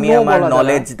 আমি আমার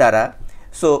নলেজ দ্বারা,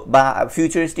 সো বা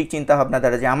ফিউচারিস্টিক চিন্তা ভাবনা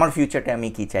দ্বারা যে আমার ফিউচারটা আমি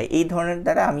কি চাই, এই ধরনের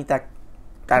দ্বারা আমি তার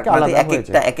মধ্যে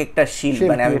এক একটা শিল,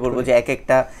 মানে আমি বলবো যে এক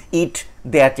একটা ইট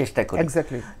দেওয়ার চেষ্টা করি।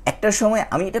 একটা সময়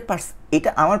আমি এটা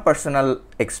আমার পার্সোনাল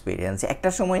এক্সপিরিয়েন্স, একটা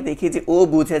সময় দেখি যে ও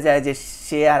বুঝে যায় যে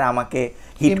সে আর আমাকে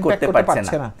হিট করতে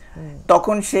পারছে না,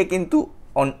 তখন সে কিন্তু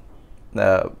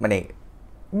মানে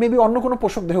মেবি অন্য কোনো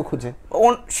পোষক দেহ খুঁজে,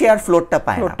 সে আর ফ্লোরটা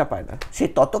পায় না। সে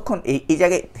ততক্ষণ এই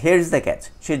জায়গায় হিয়ারস দ্য ক্যাচ,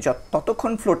 সে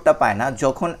ততক্ষণ ফ্লোরটা পায় না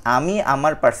যখন আমি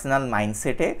আমার পার্সোনাল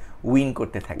মাইন্ডসেটে উইন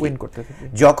করতে থাকি।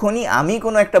 যখনই আমি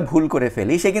কোনো একটা ভুল করে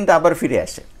ফেলি, সে কিন্তু আবার ফিরে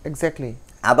আসে। এক্স্যাক্টলি।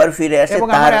 আবার ফিরে আসে, এবং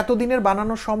আমার এতদিনের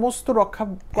বানানো সমস্ত রক্ষা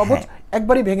কবচ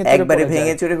একবারই ভেঙে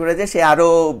চুরে পড়ে যায়। সে আরো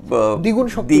দ্বিগুণ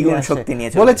শক্তি নিয়ে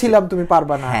চলে। বলেছিলাম তুমি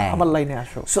পারবা না, আমার লাইনে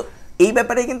আসো। সো এই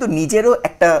ব্যাপারে কিন্তু নিজেরও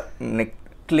একটা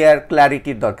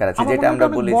ক্লারিটির দরকার আছে, যেটা আমরা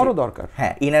বলি বড় দরকার।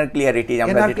 হ্যাঁ, ইনার ক্লিয়ারিটি,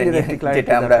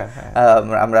 যেটা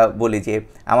আমরা বলি যে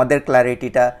আমাদের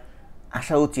ক্লারিটিটা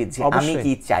আসা উচিত যে আমি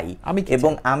কি চাই,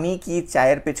 এবং আমি কি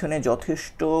চায়ের পেছনে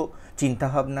যথেষ্ট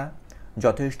চিন্তাভাবনা,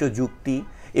 যথেষ্ট যুক্তি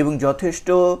এবং যথেষ্ট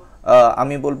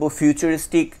আমি বলবো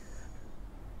ফিউচারিস্টিক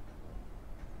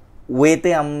ওয়েতে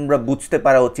আমরা বুঝতে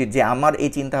পারা উচিত যে আমার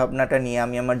এই চিন্তাভাবনাটা নিয়ে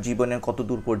আমি আমার জীবনের কত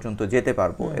দূর পর্যন্ত যেতে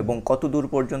পারবো এবং কত দূর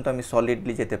পর্যন্ত আমি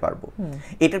সলিডলি যেতে পারবো।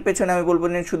 এটার পেছনে আমি বলবো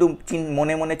না শুধু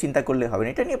মনে মনে চিন্তা করলে হবে না,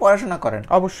 এটা নিয়ে পড়াশোনা করেন,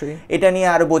 অবশ্যই এটা নিয়ে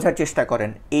আরো বোঝার চেষ্টা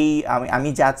করেন। এই আমি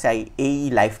যা চাই এই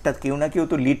লাইফটা কেউ না কেউ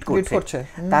তো লিড করছে,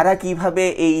 তারা কিভাবে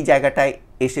এই জায়গাটায়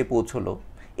এসে পৌঁছলো,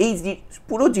 এই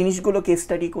পুরো জিনিসগুলোকে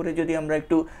স্টাডি করে যদি আমরা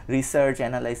একটু রিসার্চ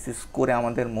অ্যানালাইসিস করে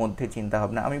আমাদের মধ্যে চিন্তা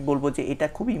ভাবনা, আমি বলবো যে এটা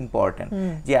খুবই ইম্পর্টেন্ট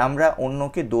যে আমরা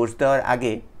অন্যকে দোষ দেওয়ার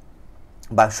আগে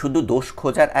বা শুধু দোষ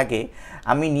খোঁজার আগে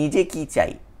আমি নিজে কি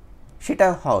চাই সেটা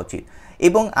হওয়া উচিত।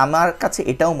 এবং আমার কাছে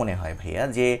এটাও মনে হয় ভাইয়া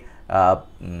যে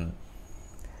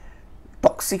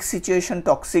টক্সিক সিচুয়েশন,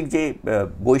 টক্সিক যে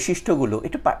বৈশিষ্ট্যগুলো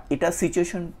এটা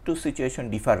সিচুয়েশন টু সিচুয়েশন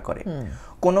ডিফার করে।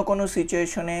 কোনো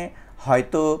সিচুয়েশনে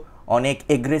হয়তো অনেক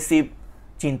এগ্রেসিভ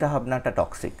চিন্তাভাবনাটা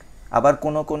টক্সিক, আবার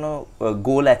কোনো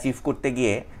গোল অ্যাচিভ করতে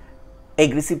গিয়ে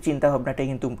এগ্রেসিভ চিন্তাভাবনাটা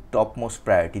কিন্তু টপ মোস্ট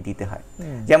প্রায়োরিটি দিতে হয়।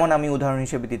 যেমন আমি উদাহরণ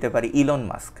হিসেবে দিতে পারি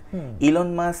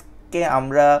ইলন মাস্ককে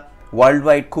আমরা ওয়ার্ল্ড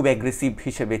ওয়াইড খুব অ্যাগ্রেসিভ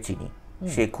হিসেবে চিনি,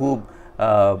 সে খুব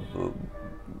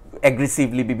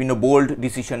অ্যাগ্রেসিভলি বিভিন্ন বোল্ড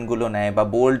ডিসিশনগুলো নেয় বা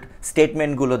বোল্ড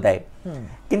স্টেটমেন্টগুলো দেয়,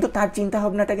 কিন্তু তার চিন্তা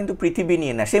ভাবনাটা কিন্তু পৃথিবী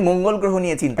নিয়ে না, সে মঙ্গল গ্রহ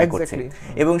নিয়ে চিন্তা করছে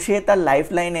এবং সে তার লাইফ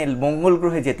লাইনে মঙ্গল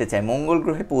গ্রহে যেতে চায়, মঙ্গল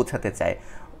গ্রহে পৌঁছাতে চায়।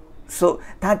 সো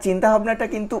তার চিন্তা ভাবনাটা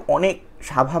কিন্তু অনেক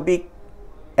স্বাভাবিক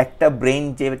একটা ব্রেন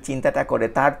যে চিন্তাটা করে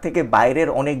তার থেকে বাইরের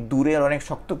অনেক দূরের অনেক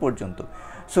শক্ত পর্যন্ত,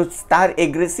 সো তার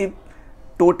এগ্রেসিভ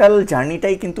টোটাল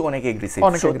জার্নিটাই কিন্তু অনেক এগ্রেসিভ,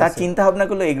 সো তার চিন্তা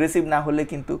ভাবনাগুলো এগ্রেসিভ না হলে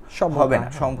কিন্তু হবে না,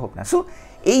 সম্ভব না। সো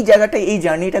এই জায়গাটা, এই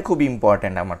জার্নিটা খুব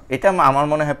ইম্পর্টেন্ট আমার, এটা আমার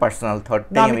মনে হয় পার্সোনাল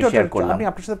থটটাই আমি শেয়ার করলাম। আমি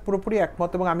আপনার সাথে পুরোপুরি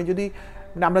একমত, এবং আমি যদি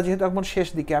আমরা যেহেতু এখন শেষ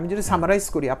দিকে, আমি যদি সামারাইজ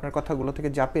করি আপনার কথাগুলো থেকে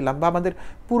যা পেলাম বা আমাদের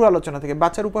পুরো আলোচনা থেকে,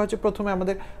 বাঁচার উপায় হচ্ছে প্রথমে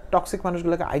আমাদের টক্সিক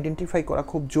মানুষগুলোকে আইডেন্টিফাই করা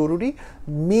খুব জরুরি।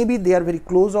 Maybe they are very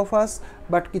close of us,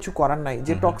 but কিছু করার নাই,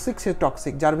 যে টক্সিক সে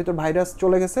টক্সিক, যার ভিতর ভাইরাস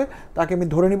চলে গেছে তাকে আমি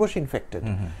ধরে নিব সে ইনফেক্টেড।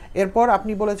 এরপর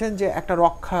আপনি বলেছেন যে একটা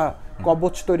রক্ষা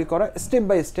কবচ তৈরি করা step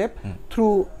by step through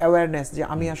awareness, যে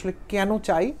আমি আসলে কেন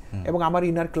চাই এবং আমার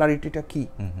ইনার ক্লারিটিটা কি,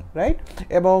 রাইট?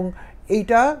 এবং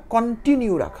এইটা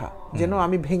কন্টিনিউ রাখা যেন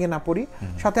আমি ভেঙে না পড়ি।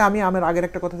 সাথে আমি আমার আগের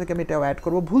একটা কথা থেকে আমি এটাও অ্যাড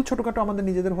করবো, ভুল ছোটোখাটো আমাদের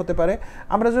নিজেদের হতে পারে,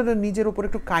 আমরা যদি নিজের উপর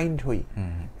একটু কাইন্ড হই,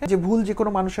 যে ভুল যে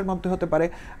কোনো মানুষের মধ্যে হতে পারে।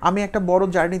 আমি একটা বড়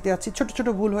জার্নিতে আছি, ছোট ছোট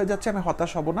ভুল হয়ে যাচ্ছে, আমি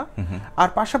হতাশ হব না। আর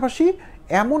পাশাপাশি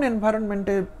এমন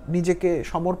এনভায়রনমেন্টে নিজেকে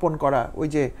সমর্পণ করা, ওই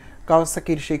যে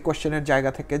কাওয়াসাকির সেই কোশ্চেনের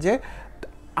জায়গা থেকে, যে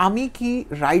আমি কি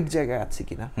রাইট জায়গায় আছি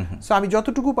কিনা। সো আমি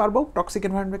যতটুকু পারবো টক্সিক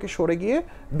এনভায়রনমেন্টকে সরে গিয়ে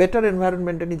বেটার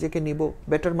এনভায়রনমেন্টে নিজেকে নিব,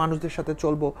 বেটার মানুষদের সাথে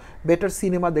চলবো, বেটার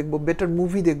সিনেমা দেখবো, বেটার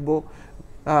মুভি দেখবো,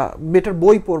 বেটার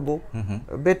বই পড়বো,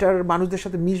 বেটার মানুষদের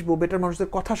সাথে মিশবো, বেটার মানুষদের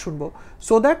কথা শুনবো,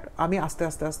 সো দ্যাট আমি আস্তে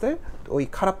আস্তে আস্তে ওই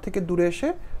খারাপ থেকে দূরে এসে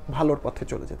ভালোর পথে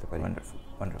চলে যেতে পারি। Wonderful,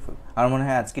 wonderful. আমার মনে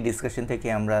হয় আজকে ডিসকাশন থেকে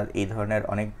আমরা এই ধরনের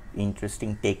অনেক ইন্টারেস্টিং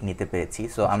টেক নিতে পেরেছি।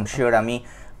 সো আই এম শিওর আমি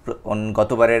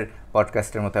গতবারের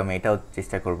পডকাস্টের মতো আমি এটাও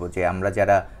চেষ্টা করব যে আমরা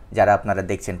যারা আপনারা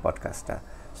দেখছেন পডকাস্টটা,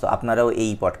 সো আপনারাও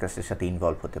এই পডকাস্টের সাথে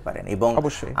ইনভলভ হতে পারেন। এবং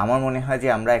আমার মনে হয় যে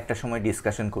আমরা একটা সময়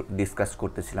ডিসকাস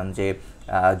করতেছিলাম যে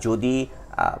যদি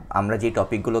আমরা যে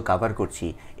টপিকগুলো কভার করছি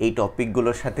এই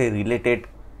টপিকগুলোর সাথে রিলেটেড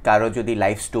কারো যদি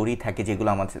লাইফ স্টোরি থাকে যেগুলো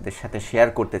আমাদের সাথে শেয়ার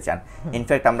করতে চান,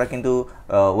 ইনফ্যাক্ট আমরা কিন্তু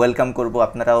ওয়েলকাম করব,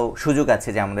 আপনারাও সুযোগ আছে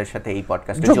যে আমাদের সাথে এই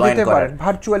পডকাস্টে জয়েন করেন,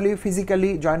 ভার্চুয়ালি ফিজিক্যালি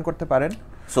জয়েন করতে পারেন।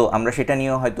 সো আমরা সেটা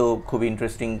নিয়েও হয়তো খুব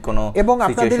ইন্টারেস্টিং কোনো, এবং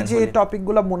আপনাদের যে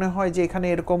টপিকগুলো মনে হয় যে এখানে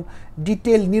এরকম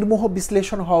ডিটেল নির্মোহ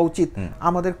বিশ্লেষণ হওয়া উচিত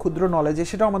আমাদের ক্ষুদ্র নলেজে,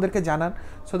 সেটাও আমাদেরকে জানান,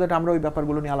 সো দ্যাট আমরা ওই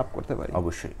ব্যাপারগুলো নিয়ে আলাপ করতে পারি।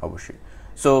 অবশ্যই, অবশ্যই।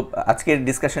 সো আজকের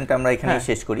ডিসকাশনটা আমরা এখানেই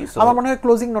শেষ করি। আমার মনে হয়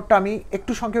ক্লোজিং নোটটা আমি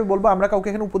একটু সংক্ষেপে বলবো, আমরা কাউকে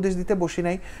এখানে উপদেশ দিতে বসি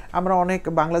নাই, আমরা অনেক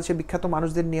বাংলাদেশের বিখ্যাত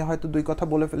মানুষদের নিয়ে হয়তো দুই কথা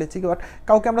বলে ফেলেছি, বাট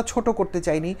কাউকে আমরা ছোট করতে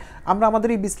চাইনি। আমরা আমাদের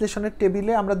এই বিশ্লেষণের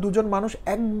টেবিলে আমরা দুজন মানুষ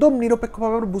একদম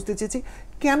নিরপেক্ষভাবে বুঝতে চেয়েছি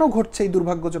কেন ঘটছে এই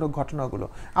দুর্ভাগ্যজনক ঘটনাগুলো।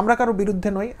 আমরা কারো বিরুদ্ধে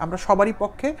নই, আমরা সবারই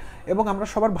পক্ষে এবং আমরা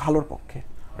সবার ভালোর পক্ষে।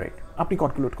 রাইট, আপনি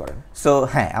কনক্লুড করেন। সো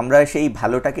হ্যাঁ, আমরা সেই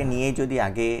ভালোটাকে নিয়ে যদি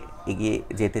আগে এগিয়ে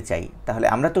যেতে চাই, তাহলে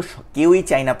আমরা তো কেউই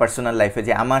চাই না পার্সোনাল লাইফে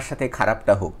যে আমার সাথে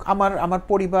খারাপটা হোক, আমার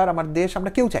পরিবার, আমার দেশ,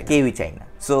 আমরা কেউই চাই না।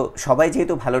 সো সবাই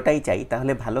যেহেতু ভালোটাই চাই,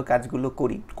 তাহলে ভালো কাজগুলো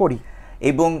করি।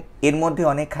 এবং এর মধ্যে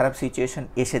অনেক খারাপ সিচুয়েশন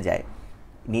এসে যায়,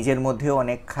 নিজের মধ্যেও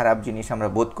অনেক খারাপ জিনিস আমরা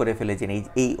বোধ করে ফেলে যে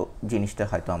এই জিনিসটা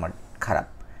হয়তো আমার খারাপ,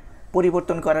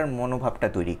 পরিবর্তন করার মনোভাবটা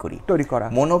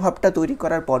মনোভাবটা তৈরি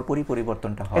করার পরপরই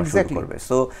পরিবর্তনটা হওয়া শুরু করবে।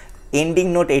 সো এন্ডিং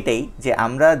নোট এটাই যে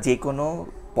আমরা যে কোনো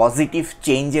পজিটিভ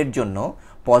চেঞ্জের জন্য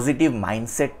পজিটিভ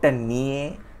মাইন্ডসেটটা নিয়ে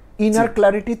ইনার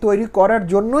ক্ল্যারিটি তৈরি করার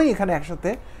জন্যই এখানে একসাথে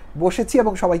বসেছি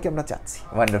এবং সবাইকে আমরা চাচ্ছি।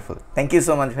 Wonderful, thank you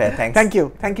so much ভাইয়া।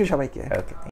 থ্যাংক ইউ সবাইকে। ওকে।